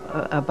before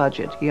a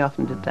budget. He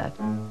often did that.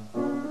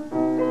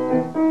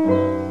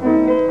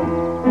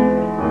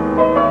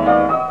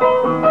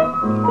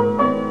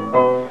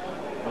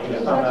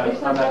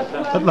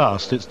 At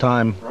last, it's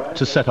time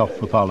to set off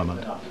for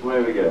Parliament.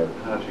 Where we go?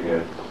 How'd you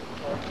go?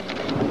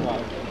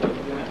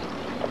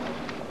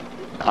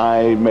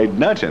 I made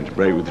no attempt to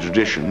break with the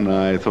tradition.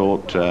 I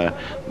thought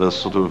the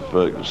sort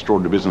of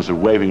extraordinary business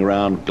of waving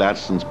around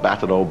Gladstone's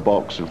battered old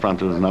box in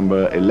front of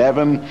number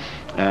 11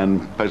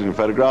 and posing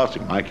photographs,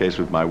 in my case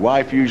with my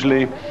wife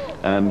usually,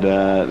 and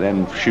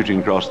then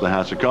shooting across the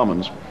House of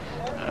Commons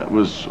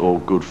was all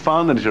good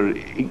fun, and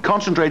it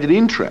concentrated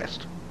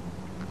interest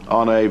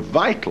on a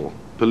vital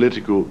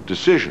political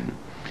decision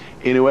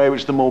in a way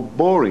which the more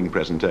boring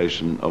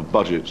presentation of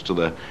budgets to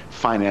the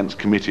Finance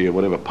Committee or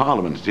whatever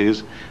Parliament it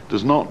is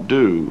does not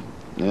do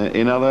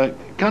in other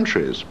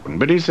countries.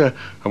 But it's a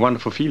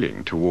wonderful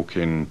feeling to walk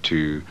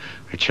into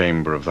a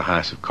chamber of the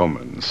House of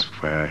Commons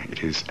where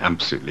it is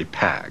absolutely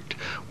packed,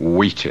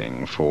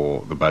 waiting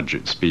for the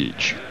budget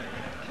speech.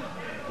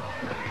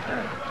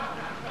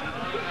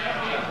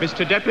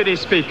 Mr. Deputy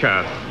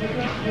Speaker,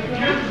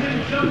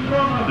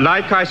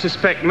 like I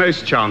suspect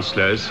most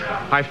Chancellors,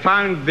 I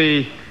found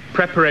the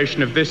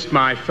preparation of this,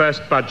 my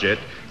first budget,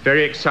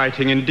 very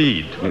exciting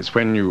indeed. It's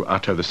when you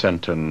utter the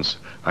sentence,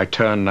 I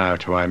turn now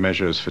to my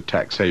measures for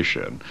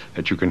taxation,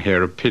 that you can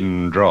hear a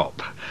pin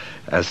drop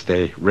as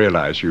they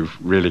realise you've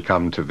really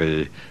come to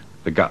the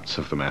guts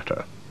of the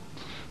matter.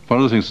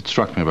 One of the things that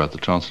struck me about the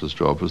Chancellor's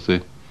job was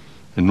the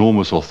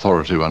enormous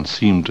authority one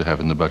seemed to have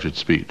in the budget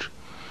speech,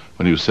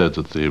 when you said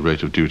that the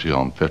rate of duty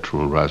on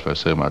petrol will rise by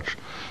so much,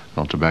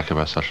 on tobacco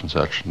by such and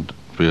such, and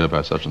beer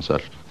by such and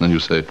such. And then you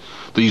say,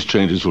 these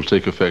changes will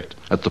take effect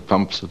at the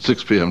pumps at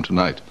 6 p.m.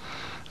 tonight.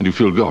 And you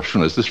feel, gosh,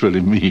 is this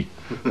really me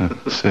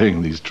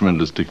saying these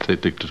tremendous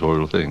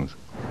dictatorial things?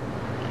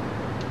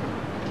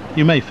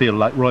 You may feel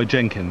like Roy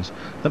Jenkins,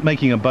 that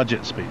making a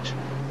budget speech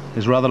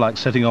is rather like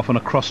setting off on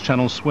a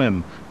cross-channel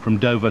swim from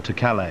Dover to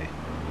Calais.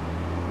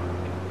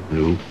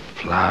 You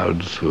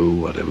ploughed through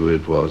whatever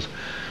it was,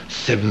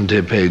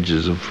 70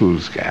 pages of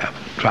foolscap,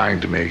 trying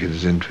to make it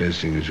as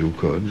interesting as you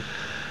could.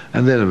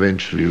 And then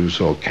eventually you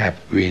saw Cap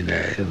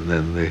Greenay and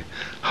then the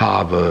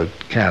harbour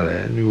at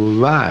Calais, and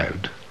you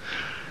arrived.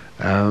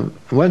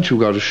 Once you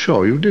got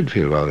ashore, you did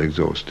feel rather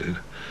exhausted.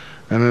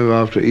 I remember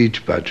after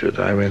each budget,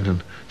 I went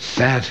and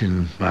sat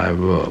in my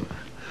room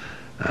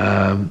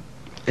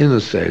in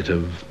a state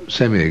of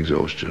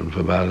semi-exhaustion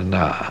for about an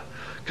hour,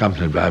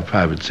 accompanied by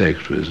private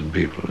secretaries and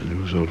people, and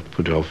you sort of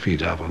put your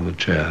feet up on the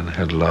chair and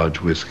had a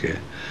large whiskey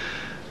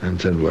and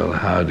said, well,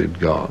 how had it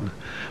gone?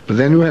 But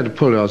then you had to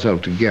pull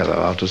yourself together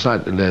after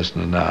slightly less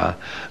than an hour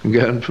and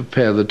go and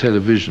prepare the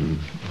television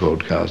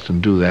broadcast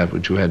and do that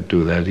which you had to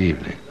do that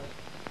evening.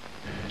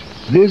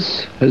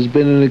 This has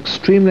been an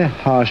extremely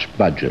harsh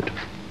budget.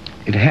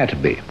 It had to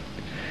be.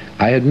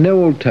 I had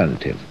no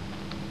alternative.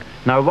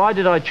 Now, why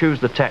did I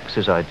choose the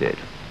taxes I did?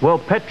 Well,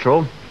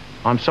 petrol,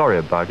 I'm sorry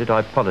about it,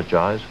 I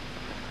apologise.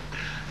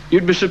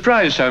 You'd be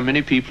surprised how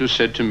many people have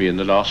said to me in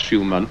the last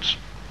few months,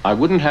 I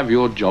wouldn't have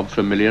your job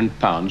for £1 million.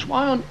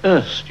 Why on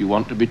earth do you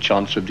want to be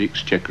Chancellor of the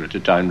Exchequer at a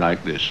time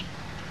like this?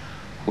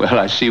 Well,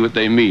 I see what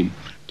they mean.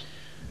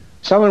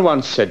 Someone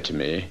once said to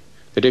me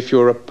that if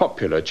you're a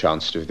popular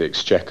Chancellor of the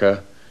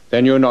Exchequer,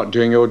 then you're not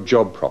doing your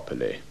job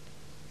properly.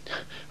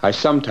 I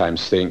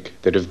sometimes think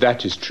that if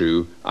that is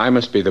true, I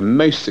must be the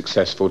most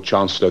successful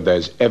Chancellor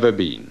there's ever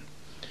been.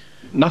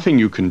 Nothing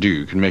you can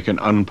do can make an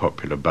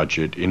unpopular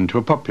budget into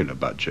a popular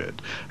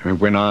budget. I mean,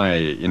 when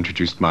I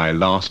introduced my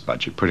last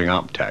budget, putting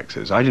up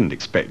taxes, I didn't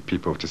expect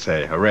people to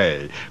say,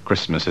 hooray,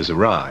 Christmas has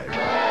arrived.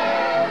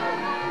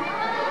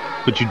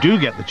 But you do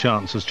get the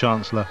chance as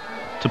Chancellor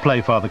to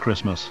play Father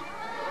Christmas.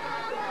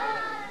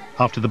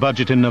 After the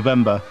budget in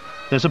November,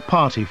 there's a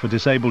party for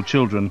disabled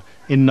children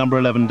in number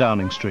 11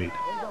 Downing Street.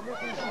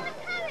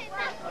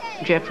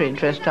 Geoffrey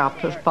dressed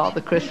up as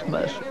Father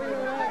Christmas.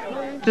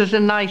 There's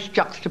a nice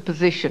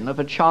juxtaposition of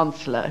a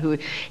Chancellor who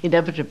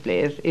inevitably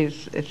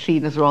is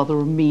seen as rather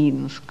a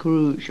mean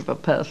Scrooge of a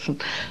person,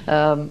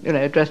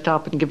 dressed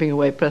up and giving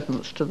away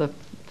presents to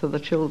the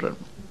children.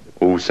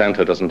 Oh,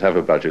 Santa doesn't have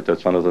a budget.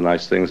 That's one of the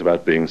nice things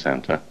about being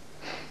Santa.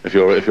 If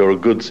you're a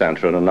good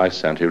Santa and a nice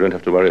Santa, you don't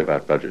have to worry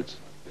about budgets.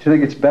 Do you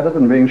think it's better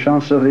than being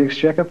Chancellor of the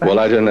Exchequer, perhaps? Well,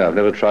 I don't know. I've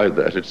never tried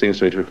that. It seems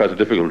to me to be quite a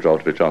difficult job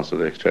to be Chancellor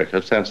of the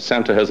Exchequer.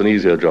 Santa has an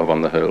easier job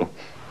on the whole.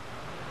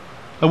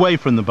 Away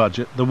from the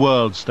budget, the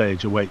world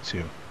stage awaits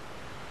you.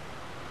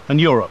 And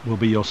Europe will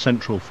be your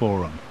central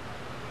forum.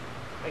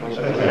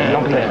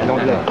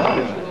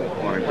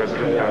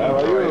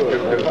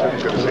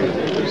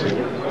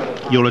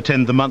 You'll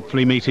attend the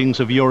monthly meetings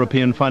of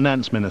European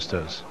finance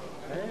ministers.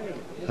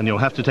 And you'll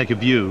have to take a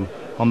view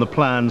on the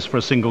plans for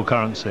a single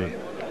currency.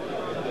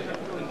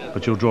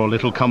 But you'll draw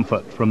little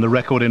comfort from the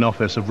record in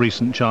office of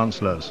recent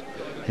chancellors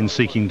in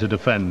seeking to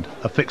defend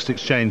a fixed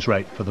exchange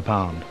rate for the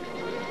pound.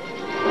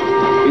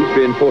 Police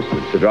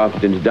reinforcements are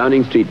drafted into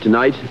Downing Street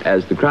tonight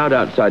as the crowd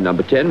outside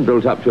number 10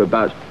 built up to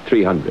about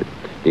 300.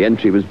 The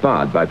entry was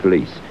barred by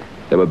police.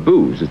 There were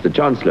boos as the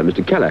Chancellor,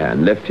 Mr.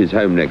 Callaghan, left his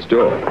home next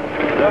door.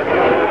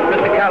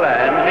 Mr.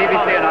 Callaghan,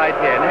 BBC and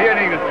ITN, have you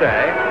anything to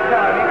say?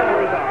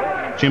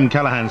 Jim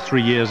Callaghan's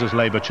 3 years as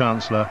Labour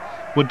Chancellor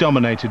were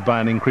dominated by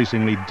an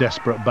increasingly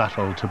desperate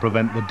battle to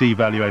prevent the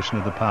devaluation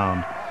of the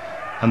pound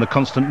and the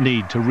constant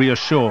need to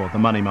reassure the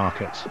money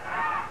markets.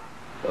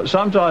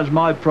 Sometimes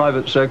my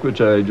private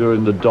secretary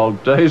during the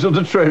dog days of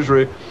the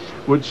Treasury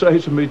would say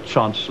to me,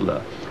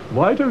 Chancellor,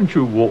 why don't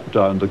you walk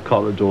down the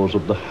corridors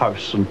of the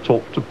House and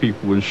talk to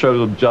people and show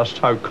them just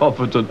how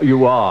confident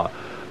you are?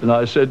 And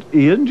I said,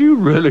 Ian, do you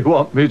really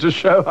want me to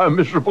show how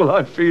miserable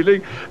I'm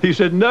feeling? He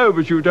said, no,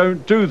 but you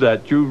don't do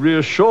that. You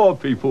reassure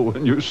people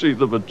when you see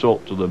them and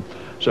talk to them.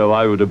 So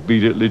I would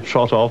immediately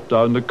trot off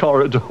down the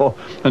corridor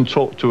and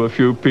talk to a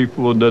few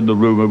people, and then the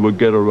rumour would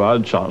get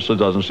around. Chancellor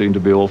doesn't seem to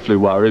be awfully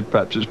worried.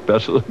 Perhaps it's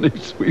better than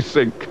we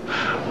think.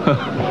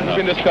 You've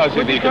been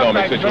discussing the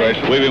economic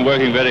situation. We've been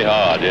working very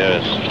hard,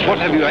 yes. What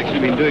have you actually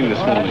been doing this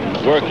morning?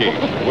 Working,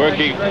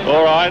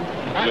 all right.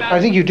 I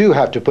think you do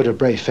have to put a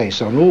brave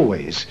face on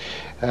always,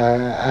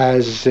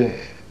 as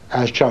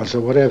Chancellor,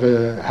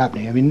 whatever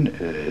happening. I mean,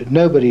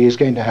 nobody is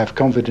going to have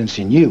confidence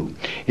in you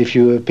if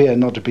you appear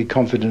not to be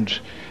confident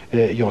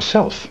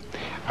yourself.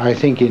 I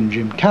think in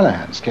Jim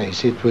Callaghan's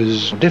case it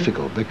was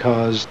difficult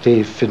because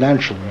the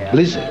financial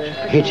blizzard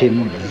hit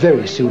him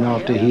very soon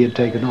after he had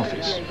taken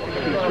office.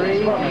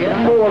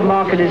 The forward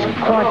market is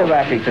quite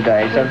erratic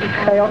today, so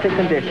chaotic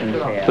conditions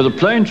here. But the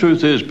plain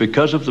truth is,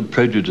 because of the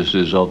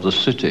prejudices of the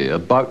city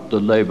about the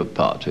Labour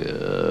Party,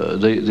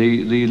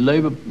 the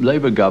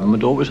Labour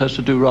government always has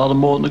to do rather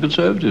more than the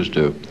Conservatives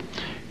do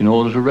in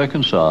order to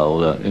reconcile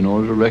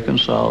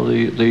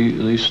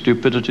the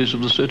stupidities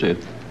of the city.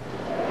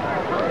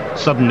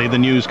 Suddenly the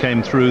news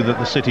came through that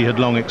the city had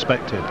long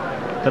expected,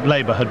 that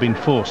Labour had been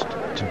forced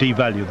to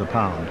devalue the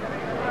pound.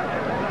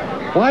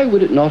 Why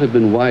would it not have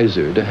been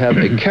wiser to have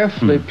a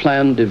carefully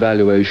planned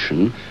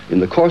devaluation in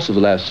the course of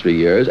the last 3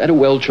 years at a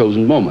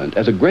well-chosen moment,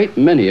 as a great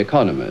many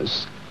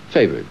economists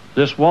favoured?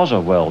 This was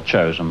a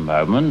well-chosen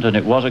moment, and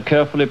it was a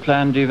carefully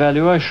planned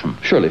devaluation.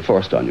 Surely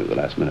forced on you at the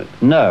last minute.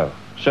 No,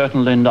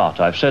 certainly not.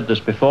 I've said this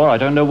before. I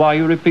don't know why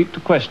you repeat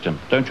the question.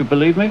 Don't you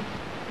believe me?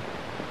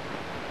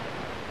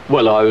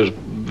 Well, I was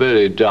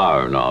very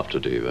down after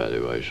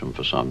devaluation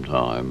for some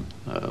time,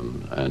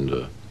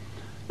 and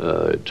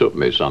it took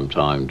me some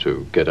time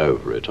to get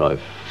over it. I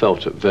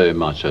felt it very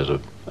much as a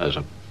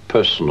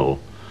personal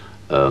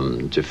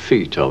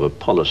defeat of a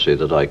policy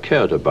that I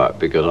cared about,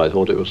 because I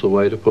thought it was the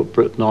way to put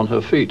Britain on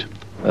her feet.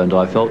 And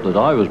I felt that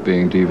I was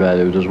being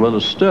devalued as well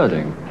as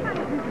sterling.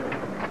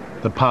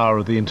 The power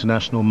of the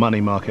international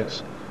money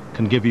markets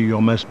can give you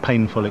your most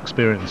painful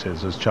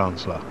experiences as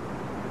Chancellor.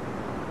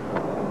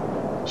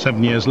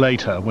 7 years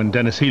later, when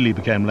Denis Healey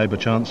became Labour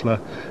Chancellor,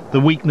 the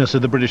weakness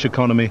of the British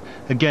economy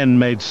again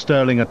made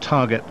sterling a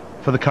target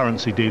for the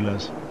currency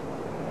dealers.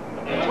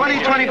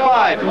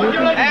 2025,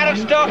 out of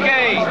stock,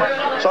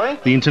 eh? Sorry?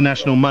 The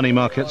international money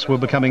markets were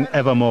becoming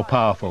ever more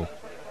powerful,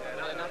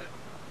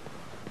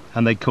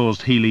 and they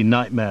caused Healey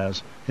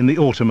nightmares in the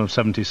autumn of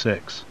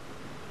 '76.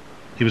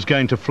 He was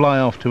going to fly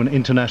off to an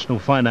international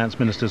finance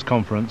ministers'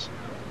 conference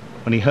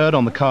when he heard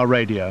on the car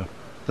radio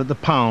that the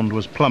pound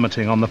was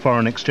plummeting on the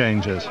foreign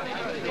exchanges.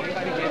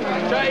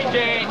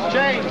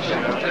 Change.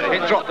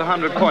 It dropped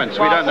 100 points.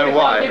 We don't know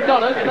why.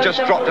 It just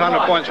dropped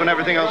 100 points when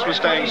everything else was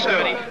staying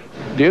still.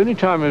 The only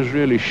time I was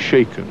really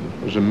shaken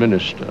as a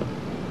minister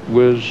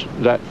was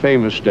that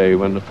famous day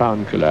when the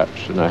pound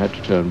collapsed and I had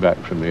to turn back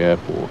from the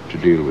airport to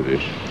deal with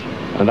it.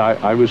 And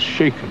I was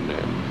shaken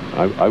then.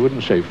 I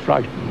wouldn't say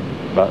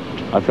frightened, but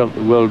I felt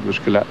the world was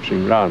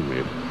collapsing round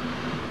me.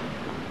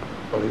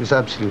 Well, it was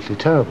absolutely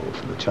terrible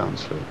for the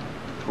Chancellor.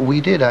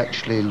 We did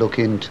actually look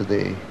into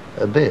the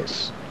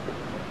abyss.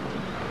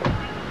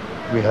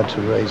 We had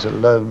to raise a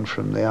loan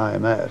from the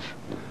IMF,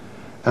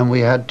 and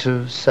we had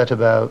to set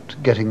about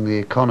getting the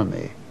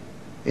economy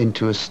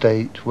into a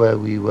state where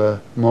we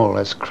were more or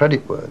less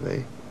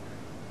creditworthy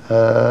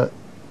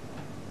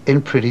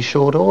in pretty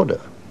short order.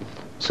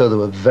 So there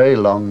were very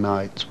long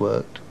nights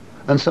worked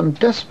and some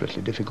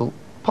desperately difficult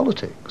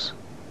politics.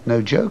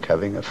 No joke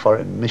having a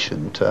foreign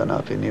mission turn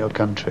up in your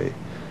country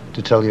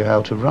to tell you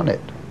how to run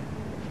it.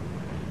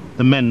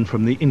 The men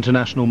from the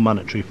International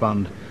Monetary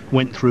Fund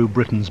went through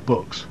Britain's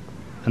books,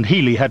 and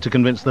Healey had to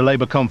convince the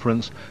Labour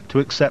conference to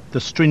accept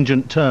the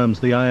stringent terms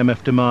the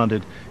IMF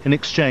demanded in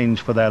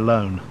exchange for their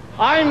loan.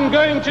 I'm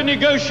going to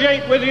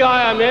negotiate with the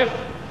IMF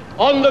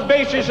on the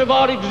basis of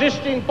our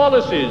existing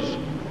policies.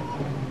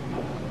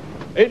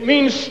 It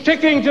means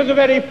sticking to the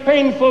very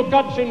painful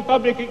cuts in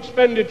public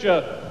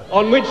expenditure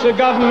on which the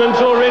government's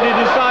already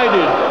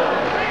decided.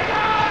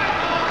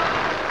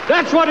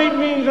 That's what it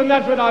means, and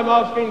that's what I'm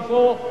asking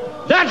for.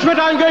 That's what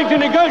I'm going to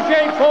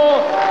negotiate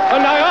for,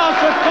 and I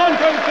ask the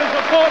conference to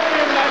support me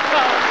in that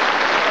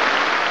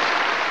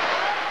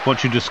cause.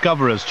 What you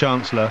discover as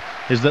Chancellor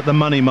is that the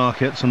money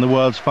markets and the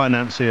world's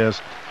financiers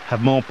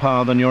have more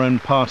power than your own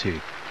party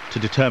to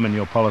determine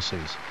your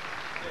policies.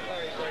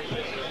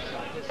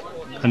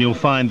 And you'll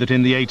find that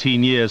in the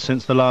 18 years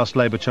since the last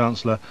Labour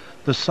Chancellor,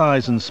 the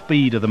size and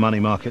speed of the money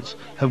markets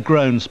have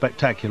grown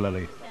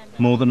spectacularly.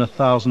 More than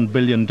 $1,000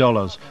 billion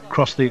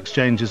cross the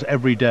exchanges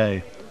every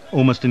day,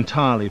 almost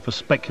entirely for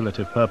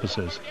speculative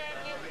purposes.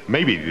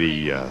 Maybe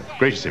the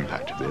greatest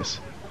impact of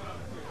this,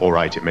 all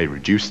right, it may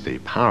reduce the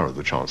power of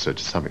the Chancellor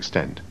to some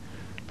extent,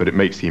 but it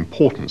makes the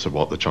importance of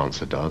what the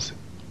Chancellor does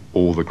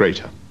all the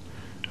greater.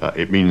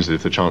 It means that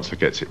if the Chancellor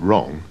gets it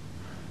wrong,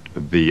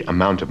 the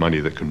amount of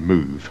money that can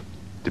move,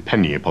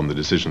 depending upon the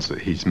decisions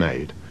that he's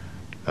made,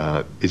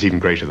 is even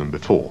greater than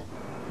before.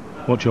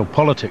 What your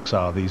politics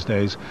are these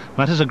days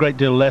matters a great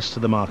deal less to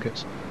the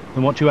markets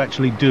than what you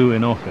actually do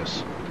in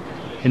office.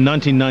 In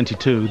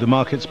 1992, the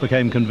markets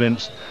became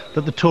convinced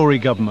that the Tory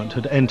government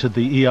had entered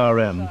the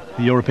ERM,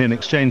 the European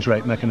exchange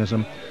rate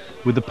mechanism,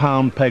 with the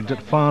pound pegged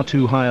at far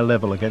too high a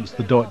level against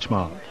the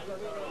Deutschmark.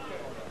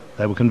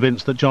 They were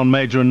convinced that John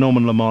Major and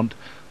Norman Lamont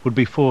would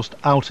be forced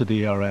out of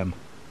the ERM,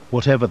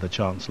 whatever the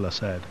Chancellor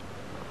said.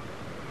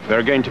 There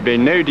are going to be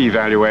no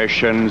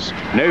devaluations,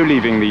 no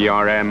leaving the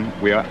ERM.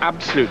 We are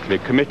absolutely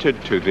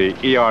committed to the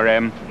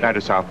ERM. That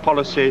is our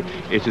policy.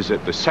 It is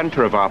at the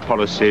centre of our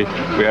policy.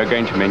 We are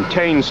going to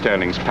maintain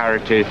sterling's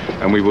parity,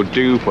 and we will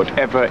do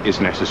whatever is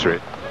necessary.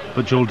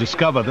 But you'll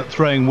discover that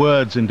throwing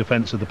words in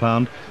defence of the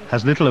pound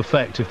has little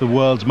effect if the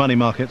world's money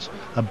markets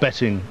are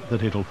betting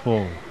that it'll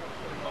fall.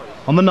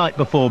 On the night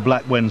before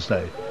Black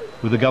Wednesday,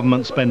 with the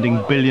government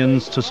spending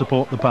billions to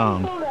support the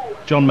pound,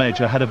 John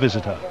Major had a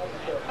visitor.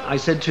 I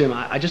said to him,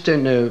 I just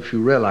don't know if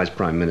you realise,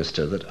 Prime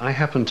Minister, that I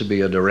happen to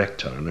be a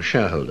director and a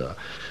shareholder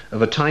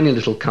of a tiny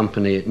little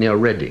company near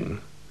Reading,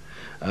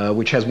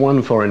 which has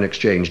one foreign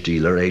exchange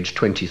dealer aged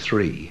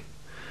 23.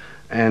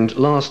 And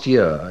last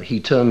year he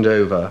turned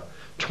over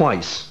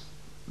twice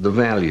the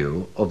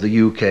value of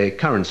the UK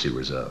currency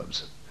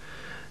reserves.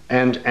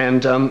 And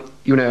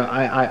you know,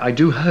 I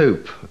do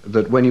hope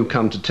that when you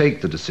come to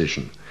take the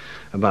decision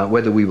about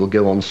whether we will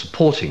go on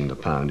supporting the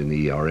pound in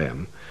the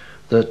ERM,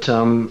 that,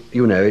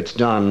 you know, it's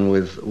done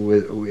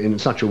in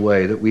such a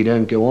way that we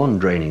don't go on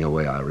draining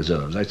away our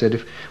reserves. I said,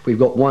 if we've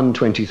got one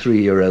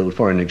 23-year-old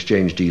foreign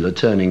exchange dealer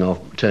turning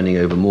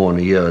over more in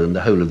a year than the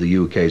whole of the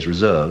UK's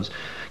reserves,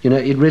 you know,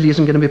 it really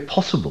isn't going to be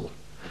possible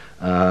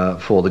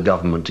for the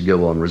government to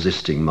go on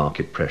resisting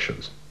market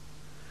pressures.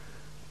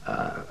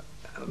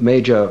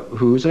 Major,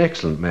 who's an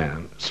excellent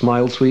man,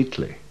 smiled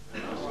sweetly.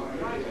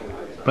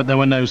 But there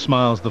were no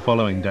smiles the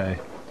following day.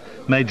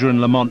 Major and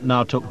Lamont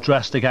now took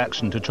drastic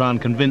action to try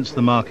and convince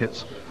the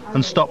markets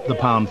and stop the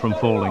pound from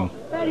falling.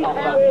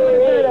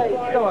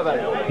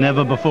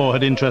 Never before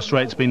had interest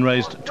rates been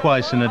raised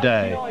twice in a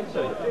day.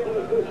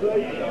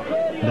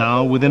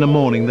 Now, within a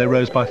morning, they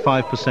rose by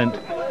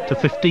 5% to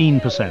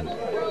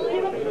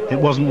 15%. It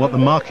wasn't what the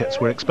markets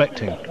were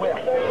expecting.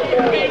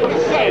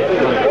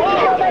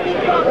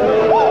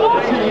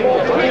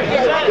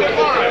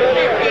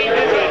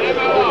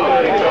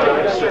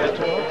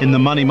 In the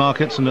money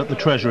markets and at the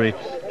Treasury,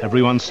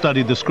 everyone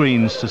studied the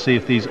screens to see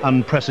if these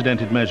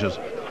unprecedented measures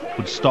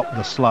would stop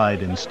the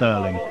slide in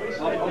sterling.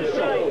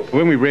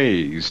 When we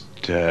raised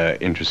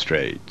interest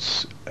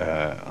rates,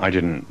 I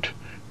didn't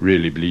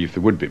really believe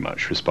there would be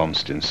much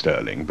response in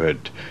sterling, but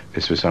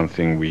this was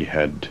something we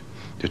had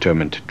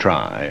determined to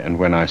try, and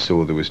when I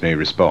saw there was no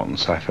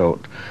response, I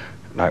felt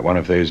like one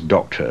of those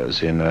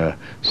doctors in a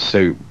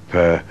soap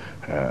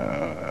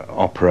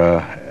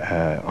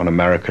opera on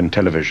American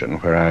television,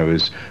 where I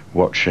was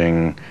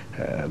watching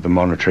the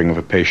monitoring of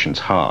a patient's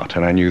heart,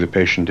 and I knew the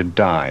patient had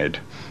died.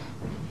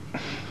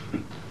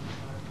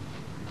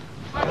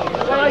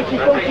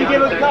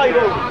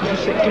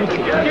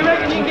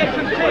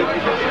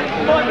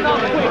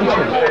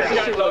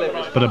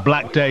 But a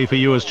black day for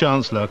you as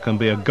Chancellor can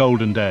be a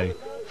golden day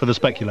for the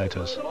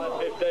speculators.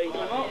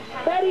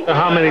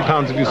 How many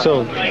pounds have you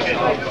sold?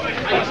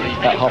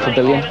 About $500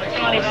 million.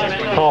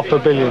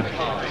 $500 million.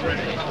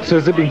 So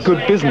has it been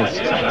good business?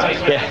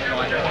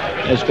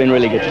 Yeah, it's been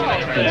really good.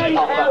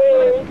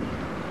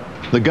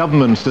 The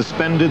government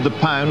suspended the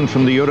pound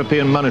from the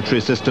European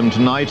monetary system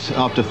tonight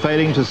after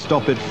failing to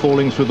stop it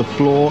falling through the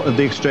floor of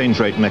the exchange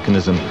rate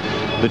mechanism.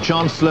 The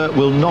Chancellor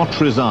will not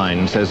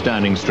resign, says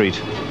Downing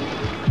Street.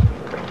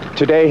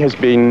 Today has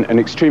been an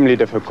extremely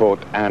difficult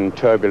and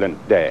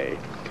turbulent day.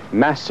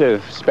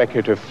 Massive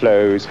speculative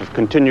flows have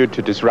continued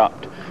to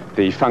disrupt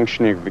the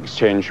functioning of the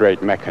exchange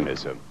rate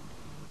mechanism.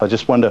 I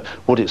just wonder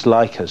what it's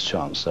like as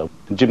Chancellor.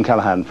 Jim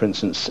Callaghan, for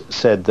instance,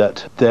 said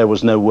that there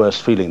was no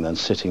worse feeling than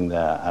sitting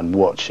there and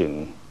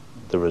watching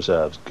the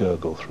reserves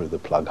gurgle through the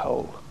plug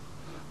hole.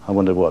 I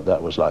wondered what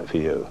that was like for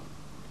you.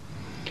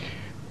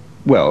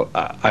 Well,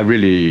 I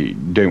really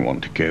don't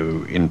want to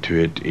go into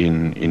it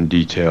in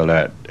detail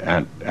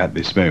at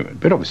this moment,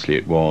 but obviously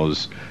it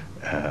was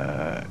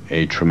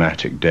a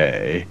traumatic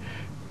day,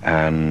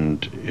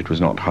 and it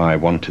was not how I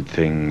wanted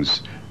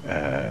things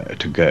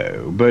to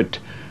go. But,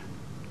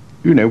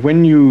 you know,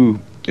 when you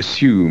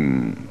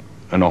assume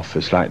an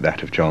office like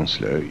that of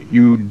Chancellor,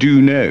 you do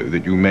know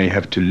that you may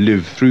have to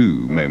live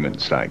through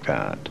moments like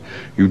that.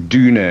 You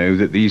do know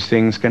that these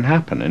things can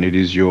happen, and it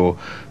is your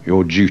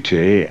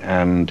duty,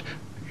 and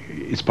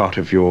it's part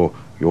of your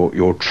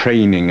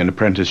training and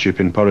apprenticeship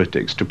in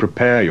politics to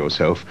prepare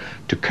yourself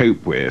to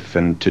cope with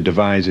and to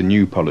devise a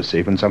new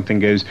policy when something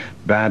goes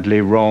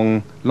badly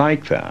wrong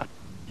like that.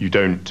 You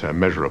don't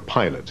measure a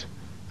pilot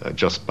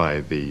just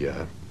by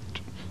the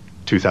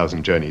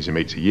 2,000 journeys he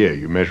makes a year.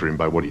 You measure him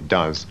by what he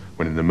does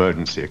when an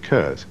emergency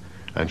occurs.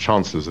 And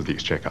Chancellors of the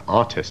Exchequer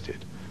are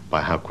tested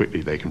by how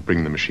quickly they can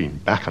bring the machine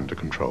back under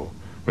control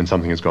when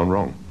something has gone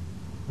wrong.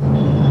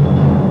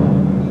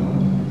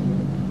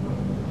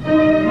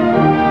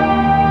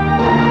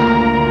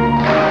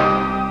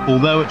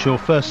 Although at your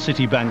first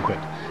city banquet,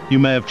 you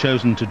may have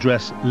chosen to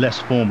dress less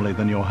formally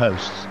than your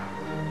hosts,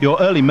 your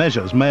early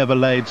measures may have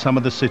allayed some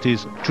of the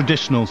city's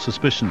traditional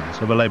suspicions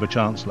of a Labour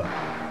Chancellor.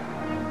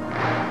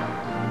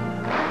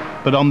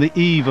 But on the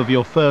eve of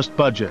your first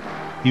budget,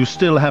 you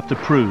still have to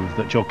prove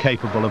that you're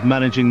capable of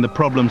managing the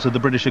problems of the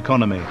British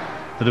economy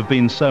that have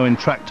been so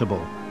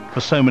intractable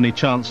for so many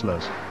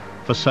Chancellors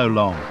for so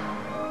long.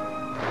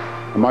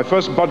 My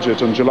first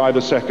budget on July the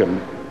 2nd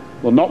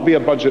will not be a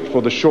budget for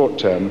the short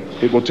term.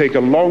 It will take a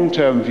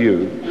long-term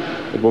view.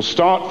 It will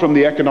start from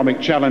the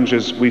economic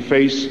challenges we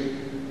face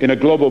in a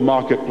global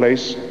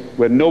marketplace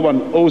where no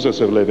one owes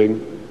us a living,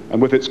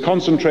 and with its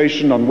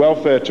concentration on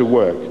welfare to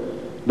work,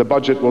 the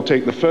budget will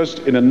take the first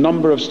in a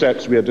number of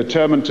steps we are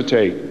determined to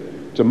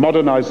take to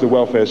modernize the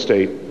welfare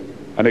state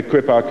and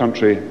equip our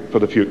country for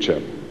the future.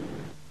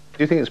 Do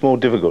you think it's more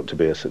difficult to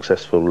be a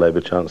successful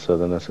Labour Chancellor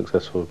than a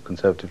successful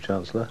Conservative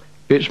Chancellor?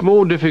 It's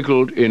more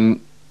difficult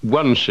in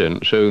one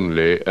sense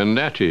only, and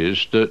that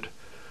is that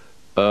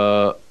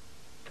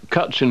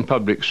cuts in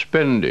public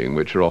spending,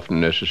 which are often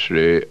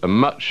necessary, are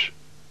much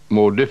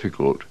more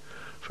difficult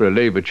for a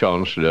Labour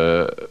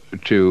Chancellor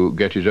to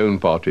get his own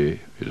party,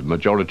 his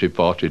majority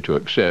party, to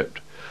accept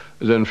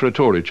than for a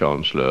Tory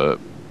Chancellor.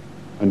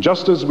 And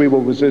just as we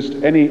will resist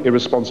any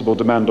irresponsible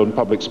demand on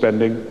public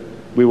spending,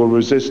 we will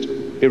resist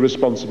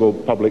irresponsible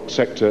public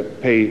sector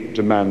pay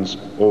demands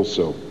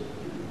also.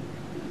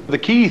 The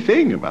key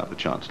thing about the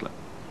Chancellor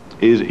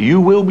is you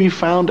will be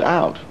found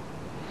out,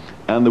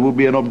 and there will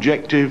be an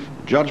objective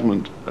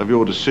judgment of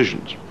your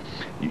decisions.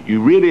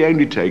 You really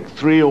only take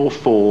 3 or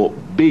 4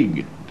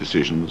 big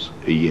decisions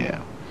a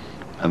year,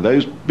 and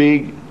those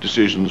big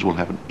decisions will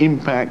have an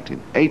impact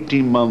in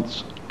 18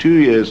 months, 2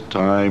 years'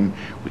 time,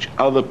 which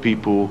other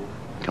people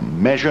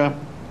can measure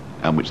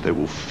and which they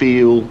will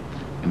feel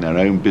in their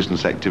own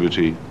business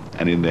activity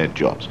and in their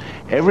jobs.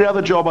 Every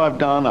other job I've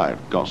done,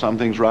 I've got some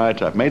things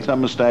right, I've made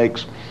some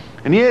mistakes,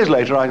 and years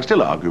later I can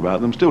still argue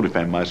about them, still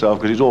defend myself,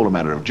 because it's all a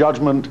matter of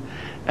judgment,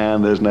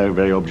 and there's no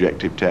very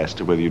objective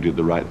test of whether you did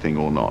the right thing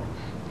or not.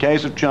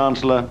 Case of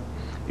Chancellor,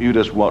 you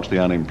just watch the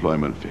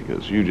unemployment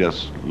figures, you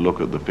just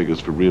look at the figures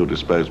for real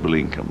disposable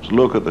incomes,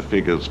 look at the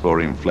figures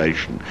for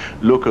inflation,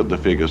 look at the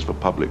figures for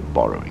public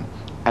borrowing,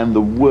 and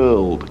the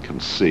world can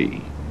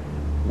see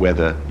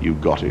whether you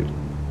got it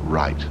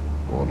right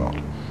or not.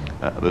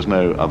 There's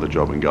no other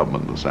job in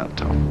government that's that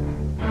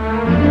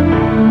tough.